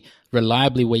actually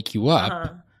reliably wake you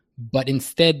up, but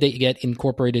instead they get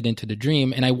incorporated into the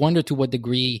dream. And I wonder to what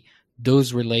degree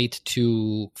those relate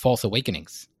to false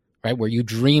awakenings, right? Where you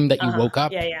dream that you woke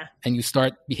up and you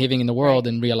start behaving in the world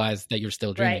and realize that you're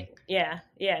still dreaming. Right.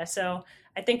 Yeah. So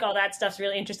I think all that stuff's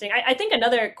really interesting. I think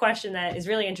another question that is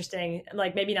really interesting,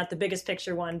 like maybe not the biggest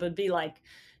picture one, but would be like,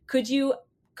 could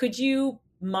you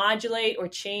modulate or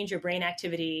change your brain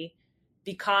activity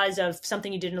because of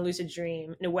something you did in a lucid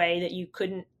dream in a way that you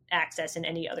couldn't access in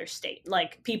any other state?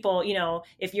 Like people,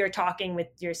 if you're talking with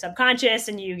your subconscious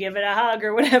and you give it a hug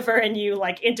or whatever, and you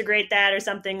like integrate that or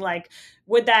something, like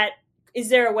is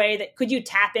there a way that could you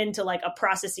tap into like a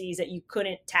processes that you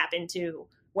couldn't tap into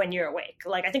when you're awake?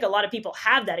 Like, I think a lot of people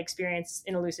have that experience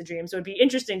in a lucid dream. So it'd be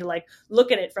interesting to like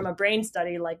look at it from a brain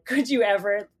study. Like, could you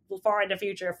ever far in the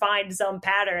future find some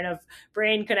pattern of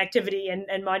brain connectivity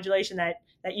and modulation that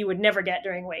you would never get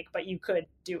during wake, but you could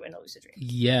do in a lucid dream?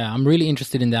 Yeah, I'm really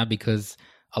interested in that, because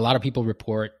a lot of people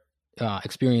report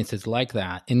experiences like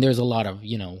that. And there's a lot of,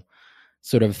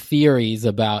 sort of theories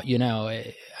about,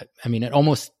 I mean, it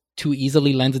almost too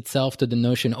easily lends itself to the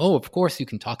notion, of course you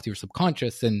can talk to your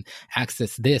subconscious and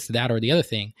access this, that, or the other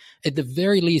thing. At the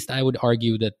very least, I would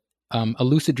argue that a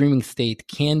lucid dreaming state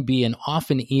can be, and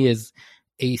often is,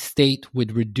 a state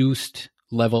with reduced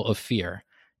level of fear.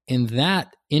 And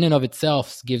that in and of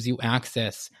itself gives you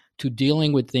access to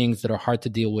dealing with things that are hard to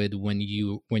deal with when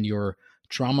your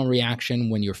trauma reaction,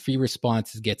 when your fear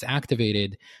response gets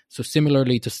activated. So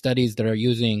similarly to studies that are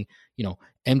using,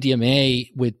 MDMA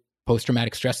with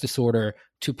post-traumatic stress disorder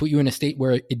to put you in a state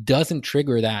where it doesn't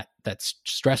trigger that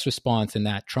stress response and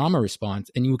that trauma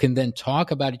response, and you can then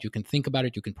talk about it, you can think about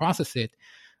it, you can process it.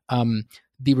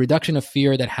 The reduction of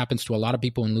fear that happens to a lot of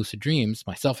people in lucid dreams,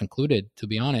 myself included, to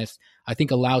be honest, I think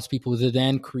allows people to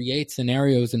then create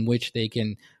scenarios in which they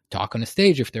can talk on a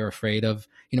stage if they're afraid of,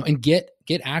 and get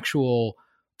actual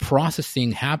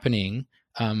processing happening,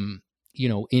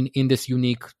 in this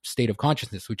unique state of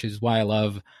consciousness, which is why I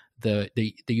love the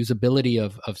usability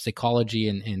of psychology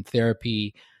and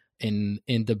therapy and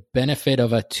the benefit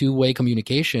of a two-way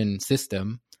communication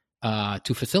system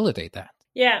to facilitate that.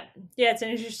 Yeah, it's an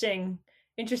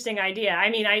interesting idea. I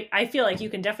mean, I feel like you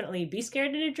can definitely be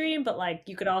scared in a dream, but like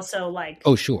you could also like,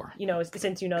 oh sure,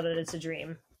 since you know that it's a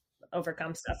dream,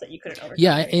 overcome stuff that you couldn't overcome.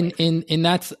 Yeah, and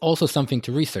that's also something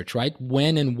to research, right?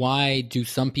 When and why do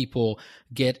some people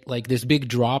get like this big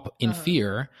drop in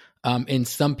fear, and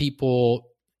some people,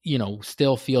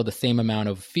 still feel the same amount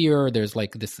of fear? There's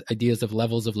like this ideas of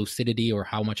levels of lucidity or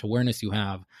how much awareness you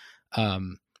have.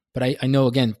 But I know,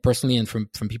 again, personally and from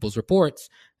people's reports,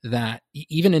 that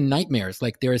even in nightmares,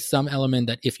 like there is some element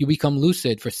that if you become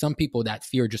lucid, for some people that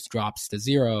fear just drops to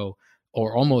zero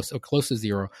or almost or close to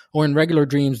zero. Or in regular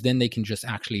dreams, then they can just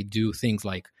actually do things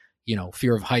like,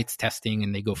 fear of heights testing,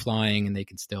 and they go flying and they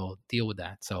can still deal with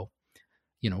that. So,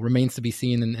 remains to be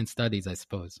seen in studies, I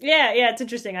suppose. Yeah, it's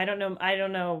interesting. I don't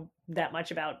know that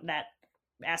much about that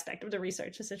aspect of the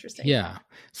research. It's interesting. Yeah.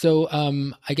 So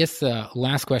I guess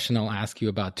last question I'll ask you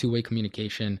about two-way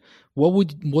communication. What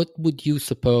would you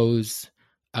suppose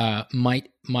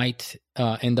might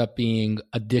end up being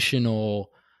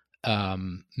additional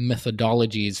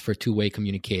methodologies for two-way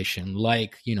communication,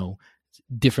 like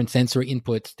different sensory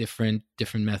inputs, different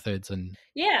methods, and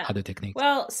other techniques?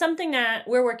 Well, something that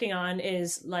we're working on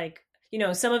is like,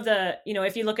 some of the,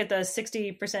 if you look at the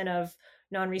 60% of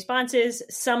non-responses,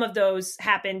 some of those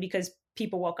happen because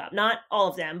people woke up. Not all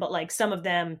of them, but like some of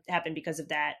them happen because of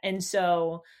that. And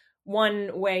so one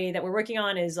way that we're working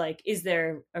on is like, is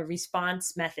there a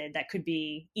response method that could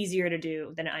be easier to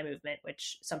do than eye movement,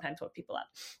 which sometimes woke people up.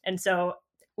 And so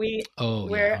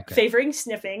we're favoring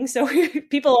sniffing. So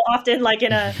people often, like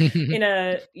in a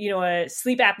a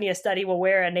sleep apnea study, will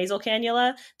wear a nasal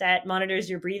cannula that monitors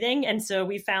your breathing. And so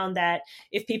we found that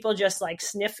if people just like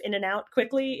sniff in and out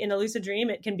quickly in a lucid dream,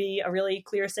 it can be a really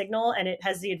clear signal, and it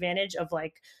has the advantage of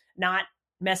like not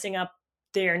messing up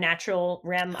their natural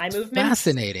REM eye movements.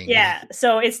 Fascinating. Yeah.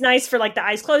 So it's nice for like the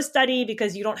eyes closed study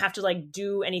because you don't have to like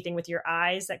do anything with your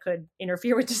eyes that could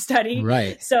interfere with the study.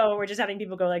 Right. So we're just having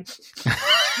people go like,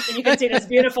 and you can see this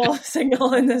beautiful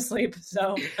signal in the sleep.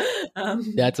 So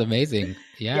that's amazing.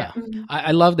 Yeah.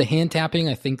 I love the hand tapping.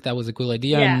 I think that was a cool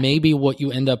idea. Yeah. And maybe what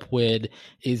you end up with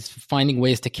is finding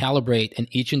ways to calibrate, and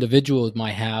each individual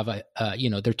might have,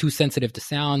 they're too sensitive to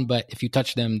sound, but if you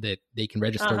touch them, that they can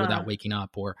register without waking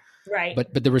up, or right.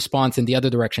 But the response in the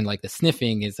other direction, like the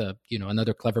sniffing, is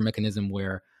another clever mechanism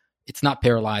where it's not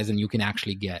paralyzed and you can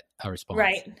actually get a response.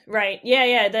 Right.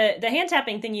 Yeah. The hand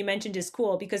tapping thing you mentioned is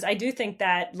cool because I do think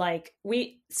that like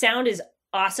sound is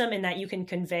awesome in that you can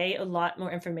convey a lot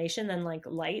more information than like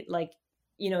light. Like,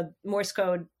 Morse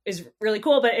code is really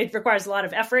cool, but it requires a lot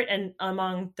of effort and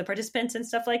among the participants and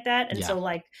stuff like that. And so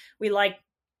like we like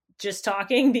just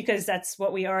talking because that's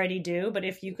what we already do. But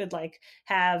if you could like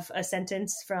have a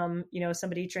sentence from,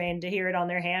 somebody trained to hear it on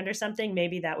their hand or something,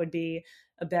 maybe that would be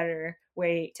a better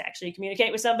way to actually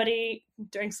communicate with somebody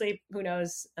during sleep. Who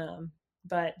knows?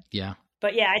 But yeah,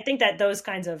 I think that those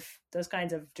kinds of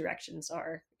directions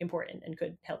are important and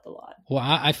could help a lot. Well,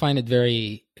 I find it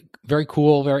very, very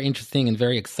cool, very interesting, and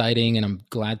very exciting. And I'm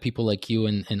glad people like you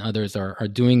and others are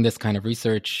doing this kind of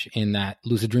research, in that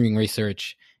lucid dreaming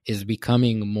research is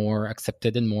becoming more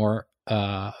accepted and more,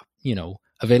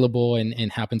 available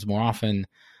and happens more often.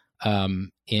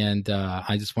 And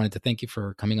I just wanted to thank you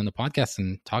for coming on the podcast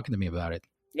and talking to me about it.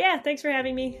 Yeah, thanks for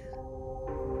having me.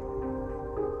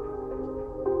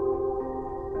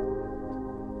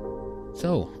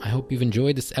 So I hope you've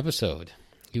enjoyed this episode.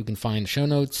 You can find show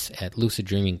notes at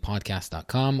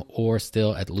luciddreamingpodcast.com or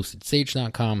still at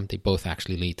lucidsage.com. They both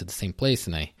actually lead to the same place,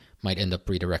 and I might end up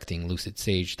redirecting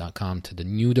lucidsage.com to the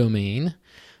new domain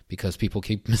because people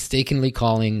keep mistakenly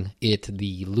calling it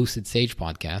the Lucid Sage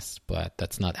Podcast, but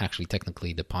that's not actually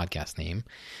technically the podcast name.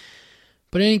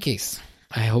 But in any case,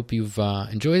 I hope you've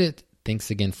enjoyed it. Thanks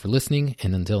again for listening,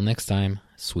 and until next time,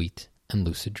 sweet and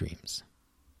lucid dreams.